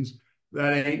reasons,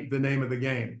 that ain't the name of the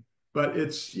game. But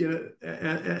it's, you know,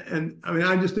 and I mean,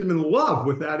 I just am in love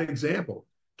with that example.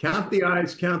 Count the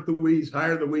I's, count the we's,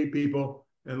 hire the we people,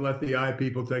 and let the I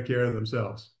people take care of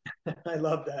themselves. I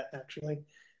love that, actually.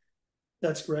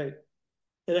 That's great.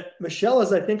 And Michelle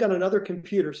is, I think, on another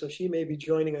computer, so she may be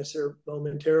joining us here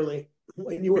momentarily.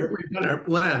 When you were, we've done our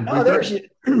plan. Oh, there she is.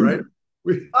 Right?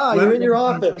 You're in your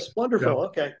office. Wonderful.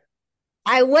 Yeah. Okay.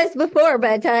 I was before,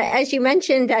 but as you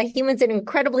mentioned, humans are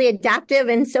incredibly adaptive,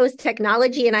 and so is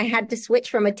technology. And I had to switch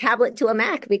from a tablet to a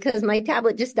Mac because my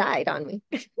tablet just died on me.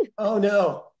 Oh,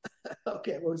 no.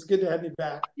 Okay. Well, it's good to have you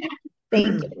back.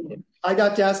 Thank you. I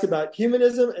got to ask about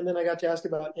humanism, and then I got to ask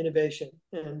about innovation.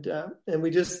 And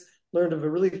we just learned of a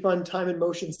really fun time and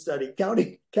motion study,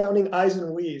 counting I's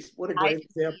and we's. What a great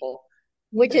example.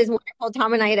 Which is wonderful.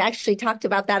 Tom and I had actually talked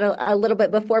about that a little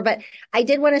bit before, but I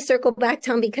did want to circle back,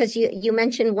 Tom, because you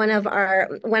mentioned one of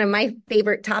my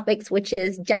favorite topics, which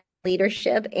is gender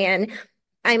leadership. And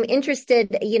I'm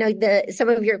interested, you know, some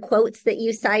of your quotes that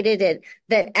you cited,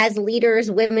 that as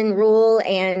leaders, women rule,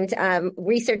 and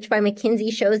research by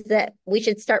McKinsey shows that we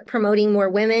should start promoting more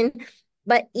women.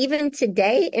 But even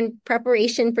today, in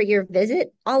preparation for your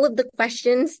visit, all of the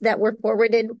questions that were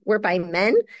forwarded were by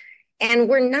men. And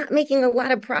we're not making a lot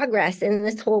of progress in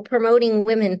this whole promoting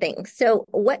women thing. So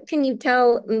what can you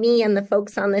tell me and the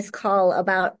folks on this call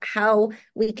about how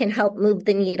we can help move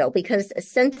the needle? Because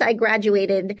since I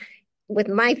graduated with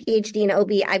my PhD in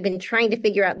OB, I've been trying to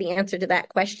figure out the answer to that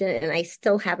question, and I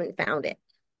still haven't found it.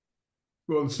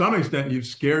 Well, to some extent, you've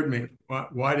scared me.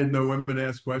 Why did no women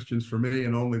ask questions for me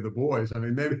and only the boys? I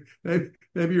mean, maybe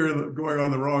you're going on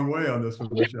the wrong way on this one,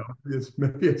 Michelle.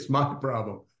 Maybe it's my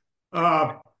problem.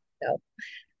 So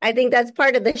I think that's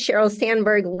part of the Sheryl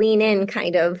Sandberg lean in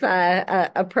kind of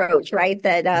approach, right?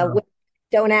 That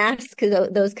don't ask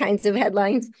those kinds of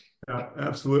headlines. Yeah,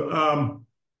 absolutely.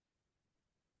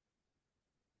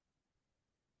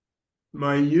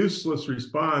 My useless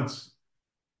response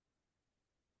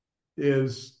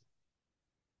is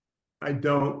I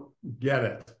don't get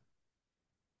it.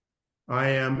 I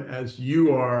am as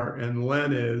you are and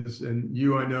Len is, and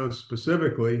you I know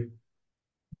specifically,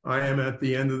 I am at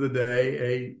the end of the day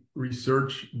a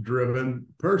research-driven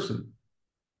person,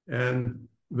 and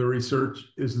the research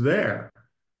is there.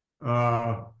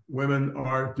 Women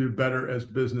do better as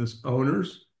business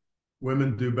owners.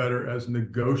 Women do better as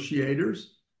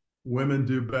negotiators. Women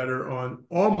do better on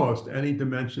almost any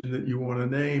dimension that you want to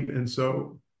name. And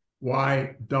so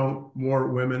why don't more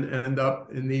women end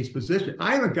up in these positions?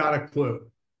 I haven't got a clue.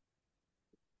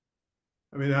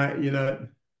 I mean,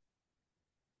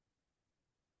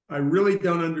 I really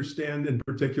don't understand, in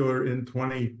particular in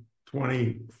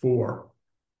 2024,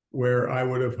 where I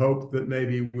would have hoped that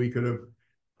maybe we could have.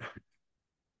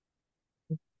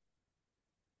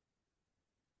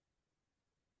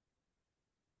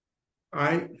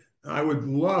 I would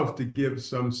love to give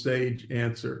some sage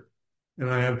answer, and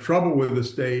I have trouble with the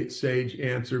sage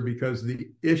answer because the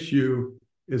issue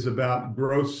is about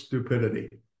gross stupidity.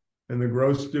 And the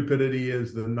gross stupidity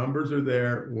is the numbers are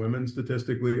there, women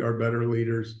statistically are better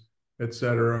leaders, et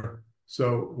cetera.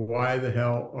 So why the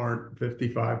hell aren't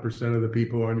 55% of the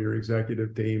people on your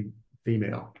executive team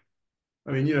female?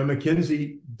 I mean,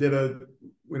 McKinsey did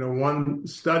one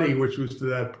study, which was to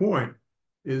that point,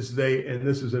 and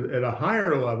this is at a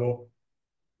higher level,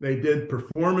 they did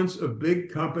performance of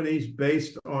big companies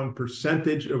based on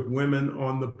percentage of women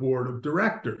on the board of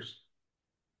directors.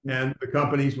 And the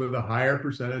companies with a higher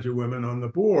percentage of women on the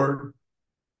board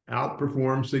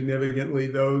outperform significantly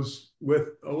those with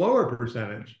a lower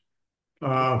percentage.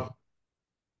 I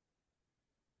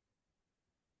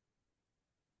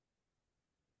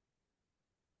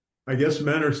guess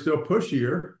men are still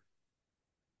pushier.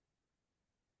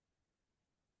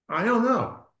 I don't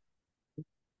know.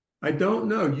 I don't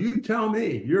know. You tell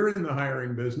me. You're in the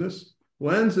hiring business.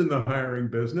 Len's in the hiring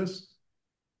business.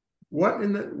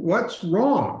 What's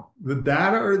wrong? The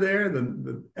data are there.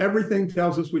 Everything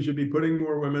tells us we should be putting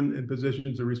more women in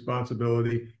positions of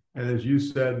responsibility. And as you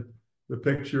said, the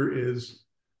picture is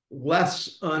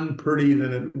less unpretty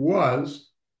than it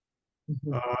was.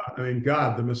 I mean,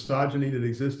 God, the misogyny that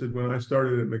existed when I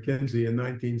started at McKinsey in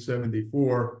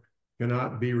 1974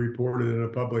 cannot be reported in a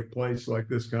public place like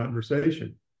this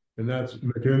conversation. And that's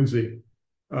McKinsey.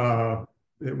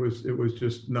 It was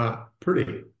just not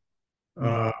pretty.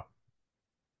 And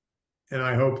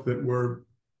I hope that we're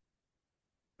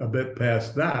a bit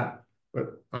past that,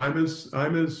 but I'm as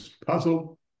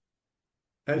puzzled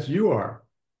as you are.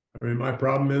 I mean, my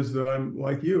problem is that I'm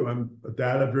like you. I'm a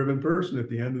data-driven person at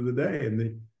the end of the day,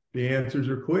 and the answers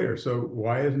are clear. So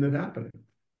why isn't it happening?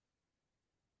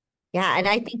 Yeah, and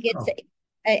I think it's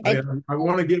I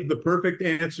want to give the perfect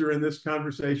answer in this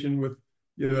conversation with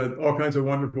all kinds of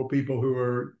wonderful people who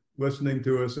are listening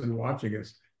to us and watching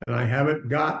us, and I haven't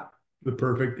got the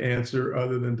perfect answer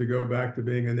other than to go back to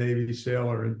being a Navy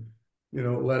sailor and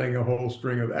letting a whole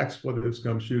string of expletives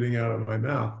come shooting out of my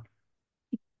mouth.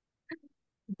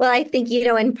 Well, I think,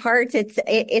 in part it's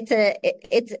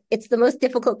the most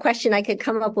difficult question I could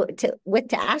come up with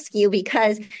to ask you,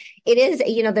 because it is,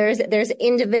 there's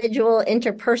individual,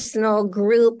 interpersonal,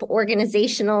 group,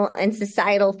 organizational, and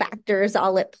societal factors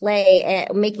all at play,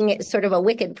 making it sort of a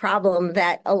wicked problem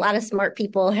that a lot of smart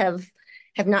people have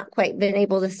not quite been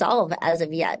able to solve as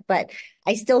of yet. But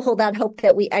I still hold out hope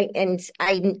that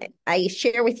I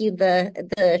share with you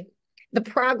the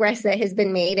progress that has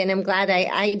been made, and I'm glad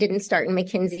I didn't start in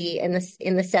McKinsey in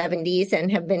the 70s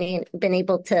and have been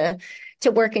able to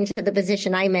work into the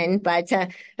position I'm in. But I'm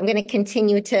going to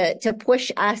continue to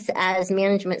push us as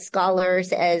management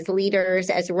scholars, as leaders,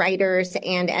 as writers,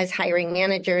 and as hiring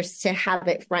managers to have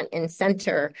it front and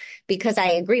center, because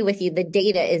I agree with you, the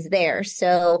data is there.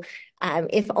 So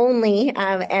if only,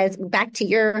 as back to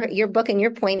your book and your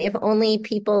point, if only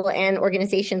people and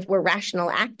organizations were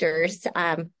rational actors,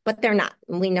 but they're not.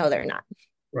 We know they're not.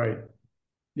 Right.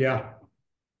 Yeah.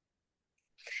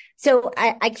 So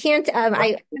I can't.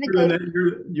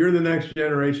 You're the next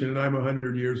generation, and I'm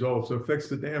 100 years old. So fix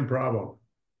the damn problem.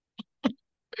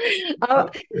 Oh,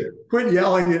 quit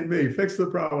yelling at me. Fix the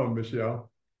problem, Michelle.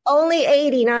 Only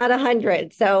 80, not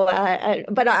 100. So,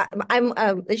 but I'm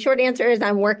the short answer is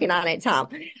I'm working on it, Tom.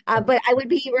 But I would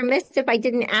be remiss if I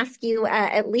didn't ask you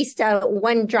at least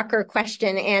one Drucker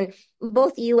question. And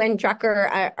both you and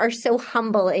Drucker are so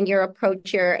humble in your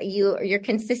approach. You're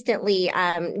consistently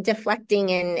deflecting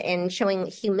and showing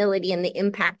humility in the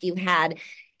impact you've had.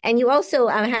 And you also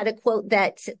had a quote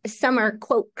that some are,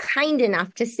 quote, kind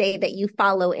enough to say that you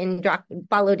followed in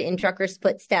Drucker's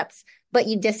footsteps, but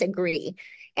you disagree.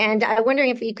 And I'm wondering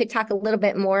if you could talk a little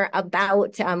bit more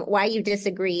about why you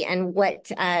disagree and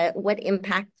what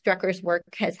impact Drucker's work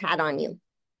has had on you.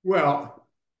 Well,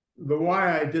 the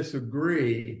why I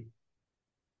disagree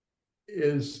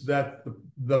is that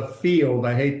the field,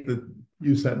 I hate to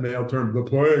use that male term, the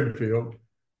playing field,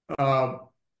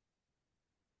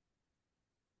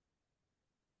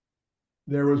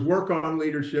 there was work on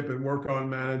leadership and work on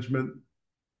management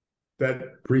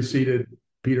that preceded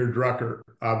Peter Drucker,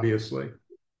 obviously.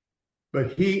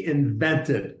 But he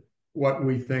invented what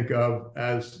we think of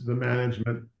as the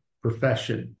management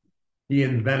profession. He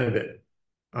invented it.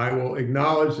 I will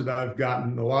acknowledge that I've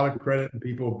gotten a lot of credit and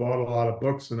people have bought a lot of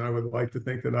books, and I would like to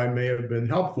think that I may have been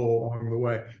helpful along the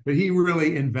way. But he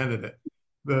really invented it.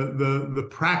 The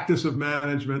practice of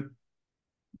management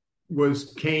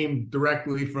came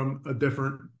directly from a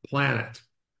different planet.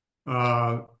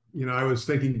 I was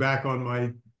thinking back on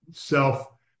myself.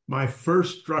 My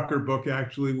first Drucker book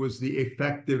actually was The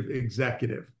Effective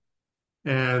Executive.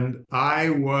 And I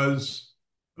was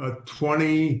a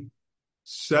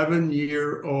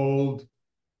 27-year-old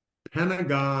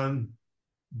Pentagon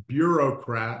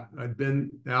bureaucrat. I'd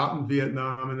been out in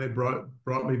Vietnam and they brought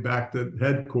me back to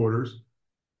headquarters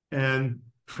and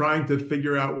trying to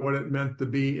figure out what it meant to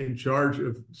be in charge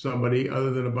of somebody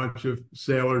other than a bunch of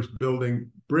sailors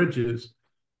building bridges.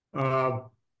 What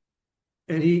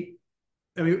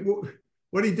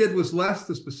he did was less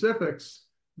the specifics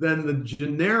than the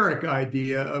generic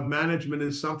idea of management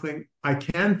is something I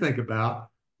can think about.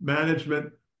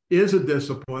 Management is a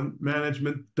discipline.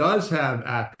 Management does have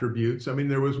attributes. I mean,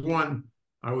 there was one,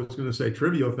 I was going to say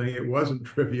trivial thing. It wasn't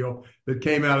trivial that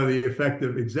came out of The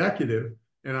Effective Executive,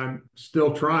 and I'm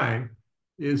still trying,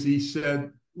 is he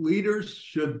said leaders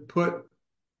should put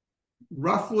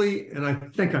roughly, and I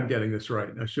think I'm getting this right,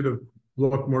 I should have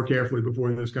looked more carefully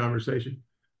before this conversation.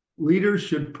 Leaders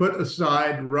should put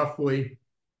aside roughly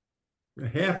a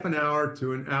half an hour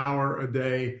to an hour a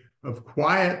day of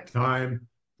quiet time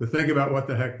to think about what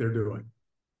the heck they're doing.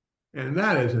 And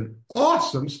that is an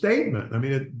awesome statement. I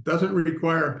mean, it doesn't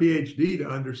require a PhD to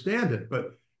understand it,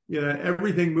 but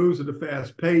everything moves at a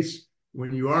fast pace.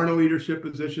 When you are in a leadership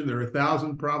position, there are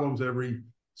 1,000 problems every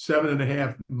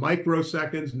 7.5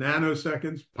 microseconds,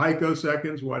 nanoseconds,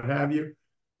 picoseconds, what have you.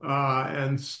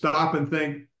 And stop and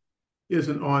think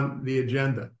isn't on the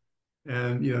agenda.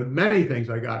 And, many things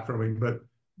I got from him, but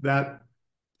that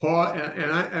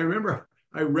and I remember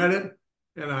I read it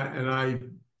and I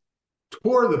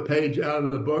tore the page out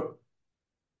of the book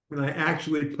and I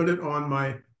actually put it on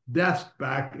my desk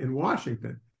back in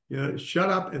Washington. Shut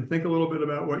up and think a little bit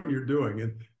about what you're doing.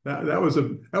 And that was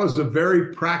a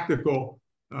very practical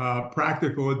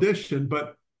addition.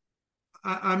 But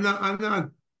I'm not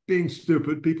being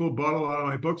stupid. People bought a lot of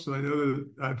my books, and I know that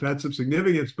I've had some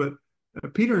significance. But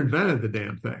Peter invented the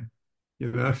damn thing. He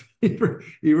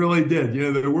really did.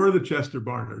 There were the Chester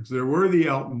Barnards, there were the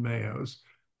Elton Mayos,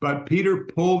 but Peter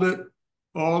pulled it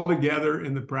all together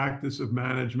in the practice of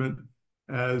management,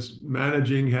 as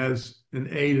managing has an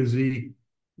A to Z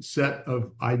set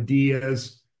of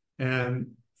ideas, and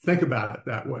think about it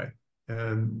that way.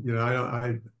 And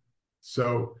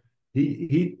so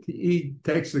he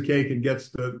takes the cake and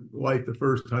gets to light the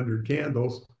first 100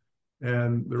 candles,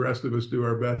 and the rest of us do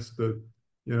our best to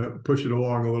push it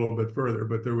along a little bit further.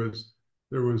 But there was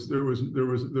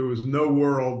no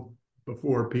world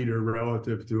before Peter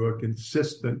relative to a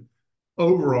consistent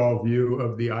overall view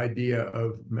of the idea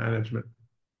of management.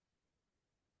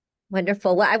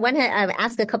 Wonderful. Well, I want to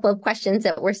ask a couple of questions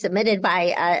that were submitted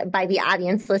by the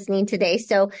audience listening today.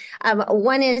 So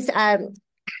one is, how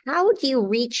do you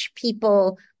reach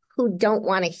people who don't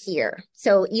want to hear?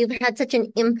 So you've had such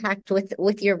an impact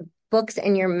with your books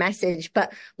and your message,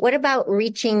 but what about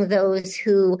reaching those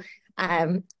who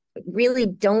really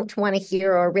don't want to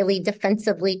hear or really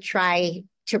defensively try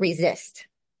to resist?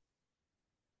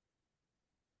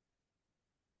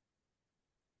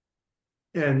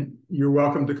 And you're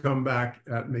welcome to come back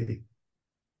at me.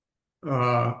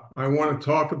 I want to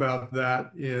talk about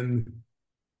that in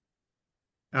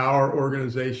our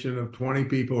organization of 20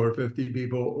 people or 50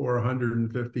 people or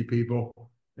 150 people,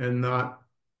 and not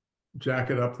jack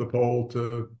it up the pole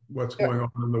to what's going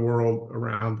on in the world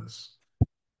around us.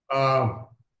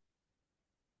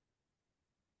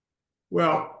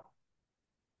 Well,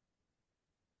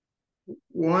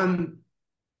 one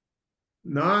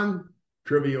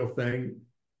non-trivial thing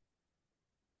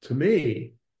to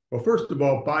me, well, first of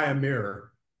all, buy a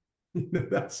mirror.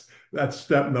 That's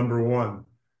step number one.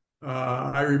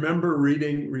 I remember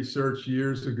reading research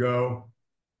years ago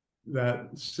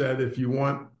that said if you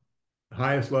want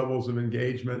highest levels of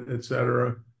engagement, et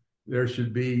cetera, there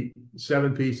should be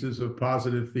 7 pieces of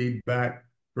positive feedback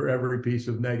for every piece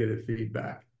of negative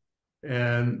feedback.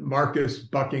 And Marcus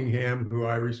Buckingham, who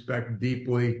I respect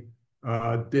deeply,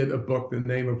 did a book, the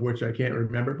name of which I can't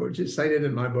remember, but which is cited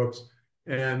in my books,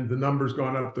 and the number's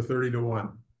gone up to 30 to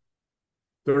 1.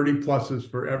 30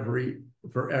 pluses for every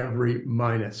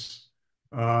minus.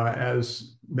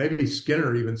 As maybe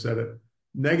Skinner even said it,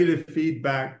 negative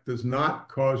feedback does not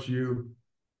cause you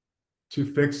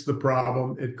to fix the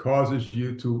problem. It causes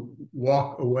you to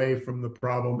walk away from the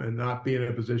problem and not be in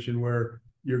a position where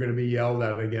you're going to be yelled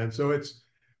at again. So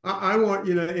I want,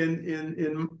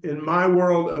 in my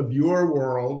world of your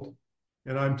world,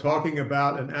 and I'm talking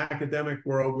about an academic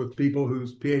world with people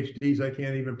whose PhDs I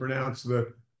can't even pronounce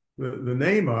the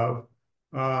name of.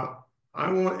 I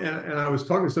want, and I was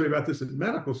talking to somebody about this in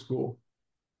medical school.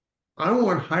 I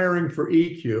want hiring for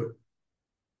EQ.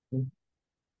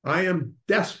 I am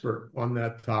desperate on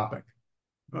that topic.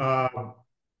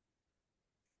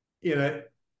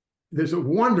 There's a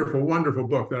wonderful, wonderful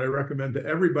book that I recommend to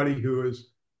everybody who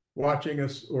is watching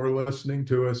us or listening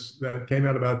to us that came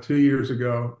out about 2 years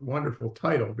ago. Wonderful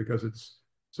title because it's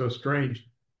so strange.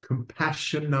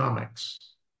 Compassionomics.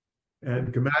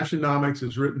 And Compassionomics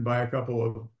is written by a couple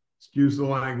of, excuse the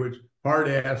language,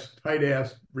 hard-ass,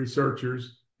 tight-ass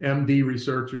researchers, MD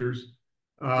researchers,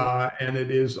 and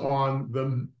it is on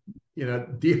the,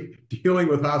 dealing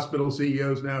with hospital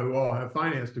CEOs now who all have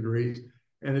finance degrees,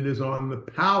 and it is on the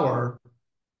power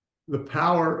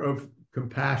of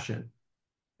compassion.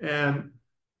 And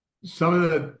some of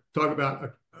the talk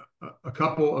about a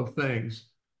couple of things.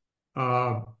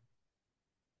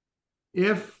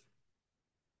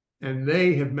 And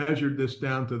they have measured this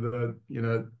down to the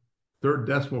third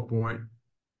decimal point.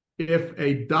 If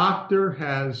a doctor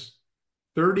has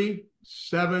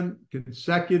 37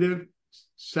 consecutive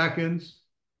seconds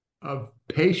of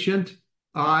patient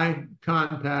eye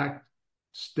contact,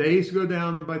 stays go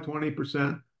down by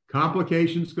 20%,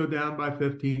 complications go down by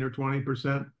 15 or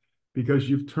 20%, because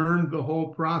you've turned the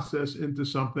whole process into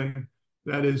something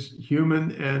that is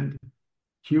human and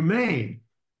humane.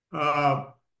 And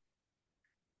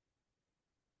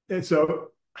so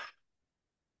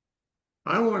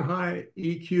I want high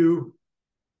EQ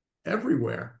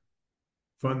everywhere,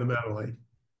 fundamentally.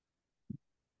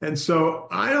 And so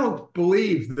I don't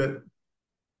believe that,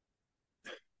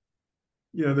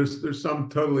 there's some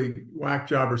totally whack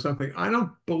job or something. I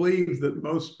don't believe that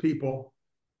most people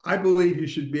I believe you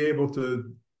should be able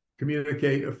to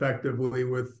communicate effectively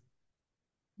with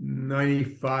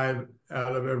 95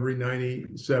 out of every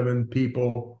 97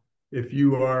 people if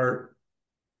you are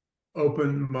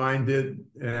open-minded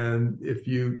and if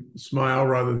you smile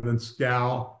rather than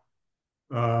scowl.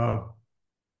 And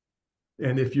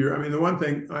if you're, I mean, the one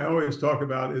thing I always talk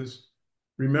about is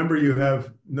remember you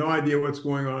have no idea what's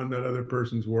going on in that other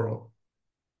person's world.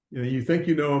 You know, you think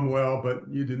you know them well, but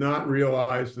you do not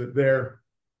realize that their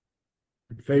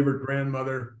favorite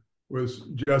grandmother was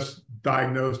just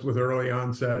diagnosed with early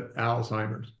onset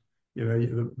Alzheimer's. You know,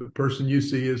 the person you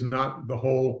see is not the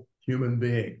whole human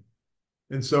being.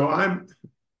 And so I'm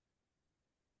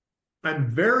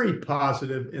very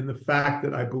positive in the fact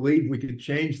that I believe we could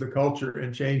change the culture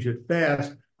and change it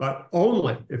fast, but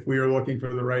only if we are looking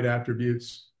for the right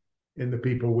attributes in the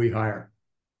people we hire.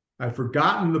 I've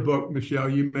forgotten the book, Michelle,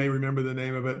 you may remember the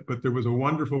name of it, but there was a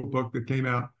wonderful book that came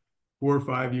out 4 or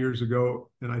 5 years ago,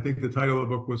 and I think the title of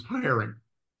the book was Hiring.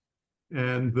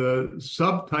 And the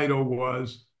subtitle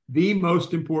was The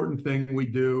Most Important Thing We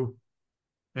Do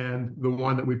and the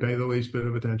One That We Pay the Least Bit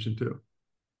of Attention to.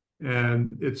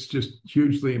 And it's just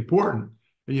hugely important.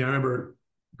 And I remember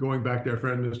going back to our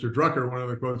friend, Mr. Drucker, one of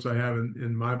the quotes I have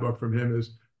in my book from him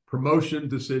is, promotion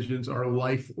decisions are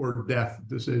life or death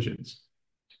decisions.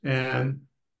 And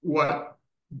what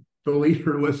the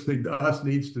leader listening to us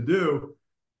needs to do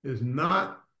is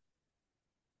not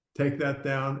take that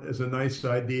down as a nice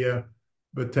idea,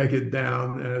 but take it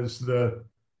down as the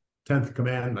 10th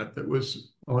commandment that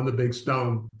was on the big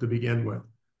stone to begin with.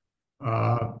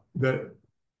 That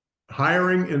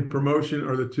hiring and promotion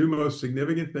are the two most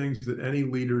significant things that any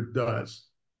leader does.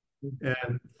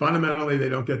 And fundamentally, they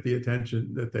don't get the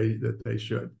attention that they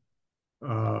should.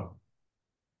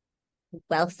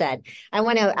 Well said. I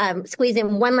want to squeeze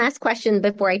in one last question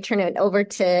before I turn it over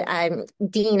to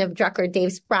Dean of Drucker,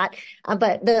 Dave Sprott.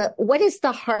 What is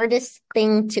the hardest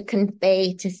thing to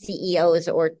convey to CEOs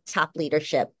or top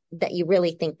leadership that you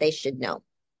really think they should know?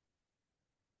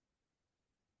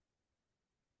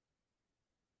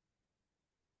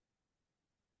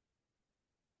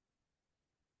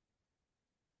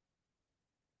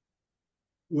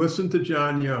 Listen to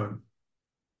John Young.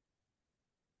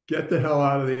 Get the hell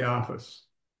out of the office.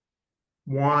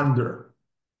 Wander.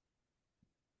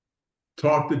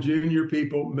 Talk to junior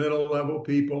people, middle-level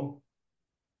people.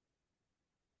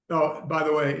 Oh, by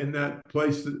the way, in that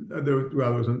place, there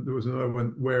was another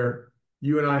one where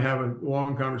you and I have a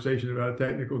long conversation about a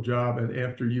technical job, and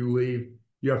after you leave,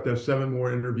 you have to have 7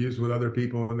 more interviews with other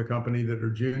people in the company that are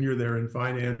junior. They're in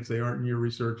finance. They aren't in your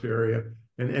research area.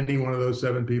 And any one of those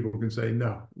 7 people can say,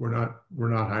 no, we're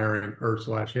not hiring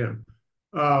her/him.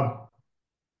 I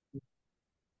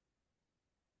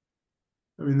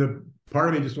mean, the part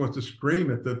of me just wants to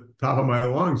scream at the top of my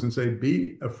lungs and say,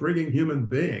 be a frigging human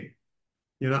being.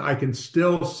 I can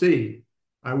still see.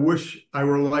 I wish I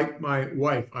were like my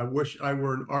wife. I wish I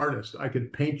were an artist. I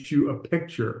could paint you a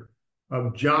picture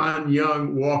of John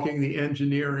Young walking the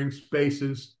engineering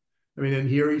spaces. I mean, and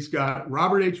here he's got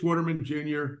Robert H. Waterman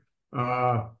Jr.,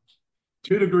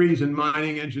 2 degrees in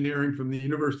mining engineering from the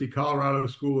University of Colorado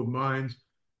School of Mines.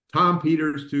 Tom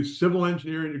Peters, 2 civil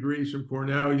engineering degrees from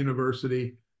Cornell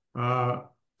University.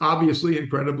 Obviously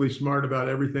incredibly smart about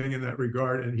everything in that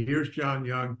regard. And here's John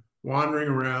Young wandering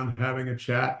around, having a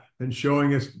chat, and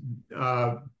showing us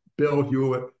Bill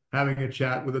Hewlett having a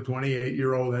chat with a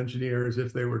 28-year-old engineer as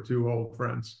if they were 2 old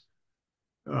friends.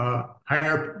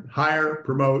 Hire,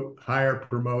 promote, hire,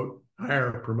 promote,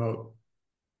 hire, promote.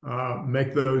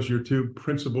 Make those your 2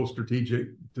 principal strategic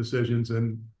decisions,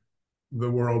 and the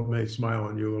world may smile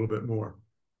on you a little bit more.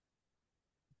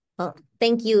 Well,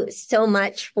 thank you so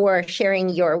much for sharing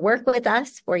your work with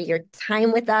us, for your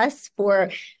time with us, for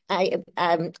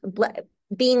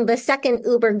being the second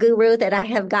Uber guru that I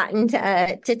have gotten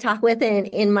to talk with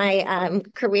in my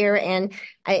career. And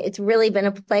it's really been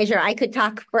a pleasure. I could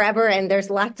talk forever, and there's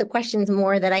lots of questions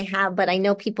more that I have, but I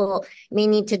know people may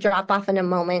need to drop off in a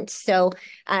moment. So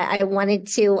I wanted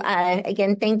to,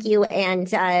 again, thank you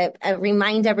and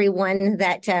remind everyone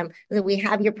that we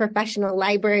have your professional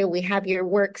library, we have your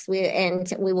works,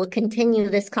 and we will continue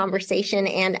this conversation.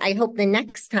 And I hope the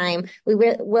next time we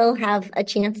will have a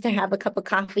chance to have a cup of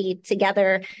coffee together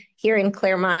here in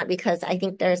Claremont, because I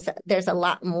think there's a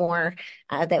lot more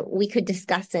that we could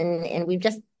discuss, and we've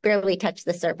just barely touched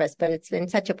the surface, but it's been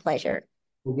such a pleasure.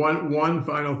 One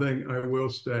final thing I will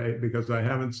say, because I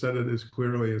haven't said it as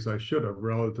clearly as I should have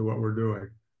relative to what we're doing.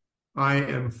 I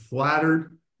am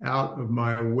flattered out of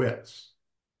my wits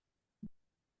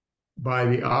by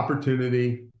the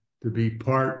opportunity to be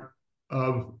part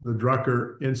of the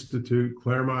Drucker Institute,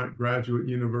 Claremont Graduate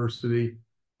University,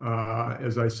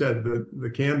 As I said,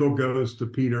 the candle goes to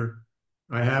Peter.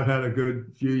 I have had a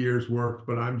good few years work,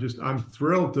 but I'm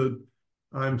thrilled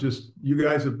you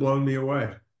guys have blown me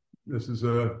away. This is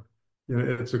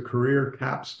it's a career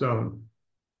capstone.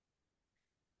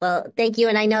 Well, thank you.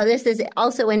 And I know this is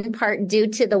also in part due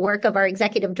to the work of our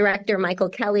executive director, Michael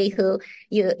Kelly, who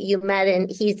you met,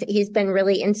 and he's been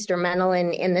really instrumental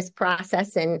in this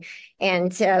process and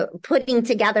putting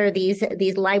together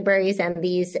these libraries and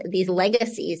these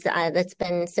legacies that's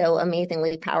been so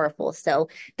amazingly powerful. So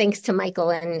thanks to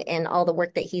Michael and all the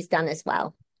work that he's done as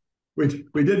well. We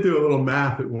did do a little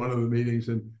math at one of the meetings,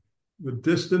 and the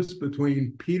distance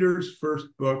between Peter's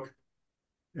first book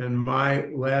and my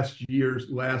last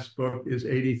book is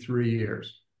 83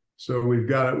 years. So we've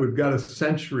got a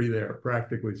century there,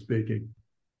 practically speaking.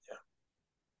 Yeah.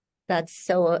 That's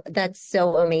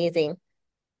so amazing.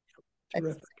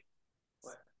 Terrific.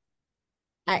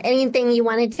 Anything you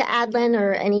wanted to add, Len,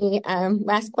 or any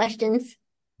last questions?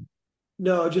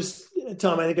 No, just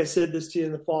Tom, I think I said this to you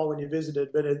in the fall when you visited,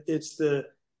 but it's the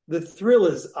thrill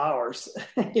is ours.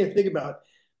 You think about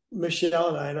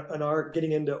Michelle and I and our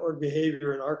getting into org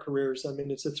behavior in our careers. I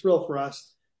mean, it's a thrill for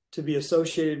us to be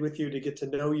associated with you, to get to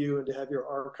know you, and to have your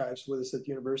archives with us at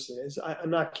the university. I'm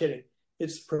not kidding.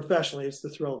 It's professionally, it's the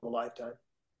thrill of a lifetime.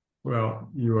 Well,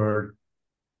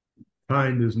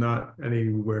 kind is not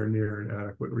anywhere near an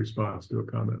adequate response to a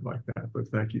comment like that, but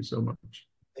thank you so much.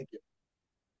 Thank you.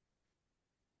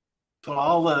 So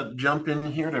I'll jump in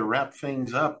here to wrap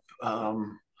things up.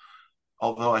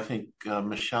 Although I think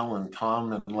Michelle and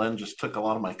Tom and Len just took a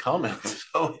lot of my comments,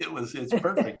 so it's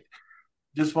perfect.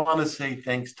 Just want to say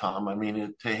thanks, Tom. I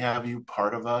mean, to have you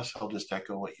part of us, I'll just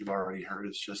echo what you've already heard.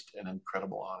 It's just an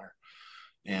incredible honor.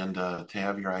 And to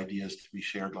have your ideas to be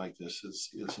shared like this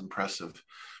is impressive.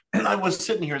 And I was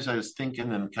sitting here as I was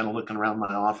thinking and kind of looking around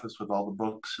my office with all the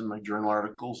books and my journal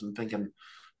articles and thinking,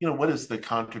 what is the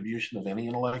contribution of any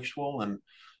intellectual? And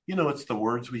it's the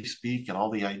words we speak and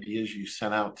all the ideas you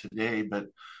sent out today, but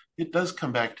it does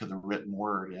come back to the written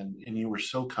word. And you were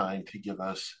so kind to give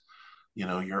us,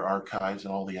 your archives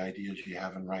and all the ideas you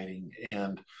have in writing.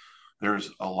 And there's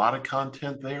a lot of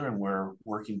content there, and we're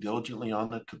working diligently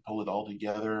on it to pull it all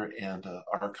together and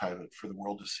archive it for the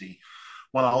world to see.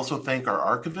 I want to also thank our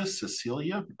archivist,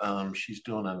 Cecilia. She's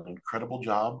doing an incredible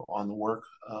job on the work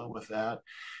with that.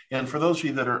 And for those of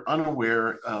you that are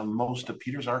unaware, most of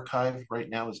Peter's archive right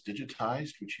now is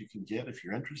digitized, which you can get if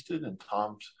you're interested, and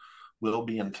Tom's will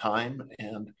be in time.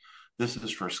 And this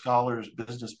is for scholars,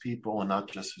 business people, and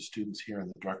not just the students here in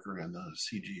the Drucker and the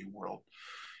CGU world.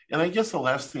 And I guess the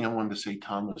last thing I wanted to say,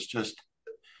 Tom, is just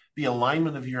the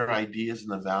alignment of your ideas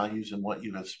and the values and what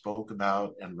you have spoke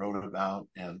about and wrote about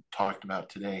and talked about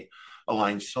today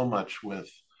aligns so much with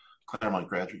Claremont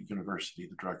Graduate University,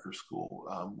 the Drucker School.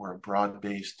 We're a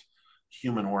broad-based,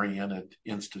 human-oriented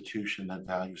institution that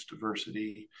values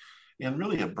diversity and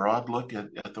really a broad look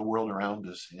at the world around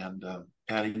us, and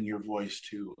adding your voice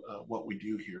to what we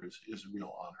do here is a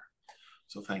real honor.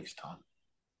 So thanks, Tom.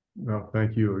 Well,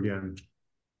 thank you again.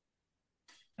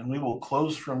 And we will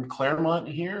close from Claremont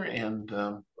here, and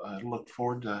I look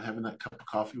forward to having that cup of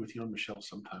coffee with you and Michelle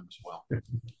sometime as well.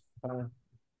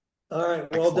 All right,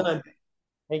 well done.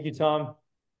 Thank you, Tom.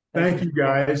 Thank you,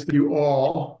 guys. Thank you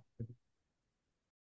all.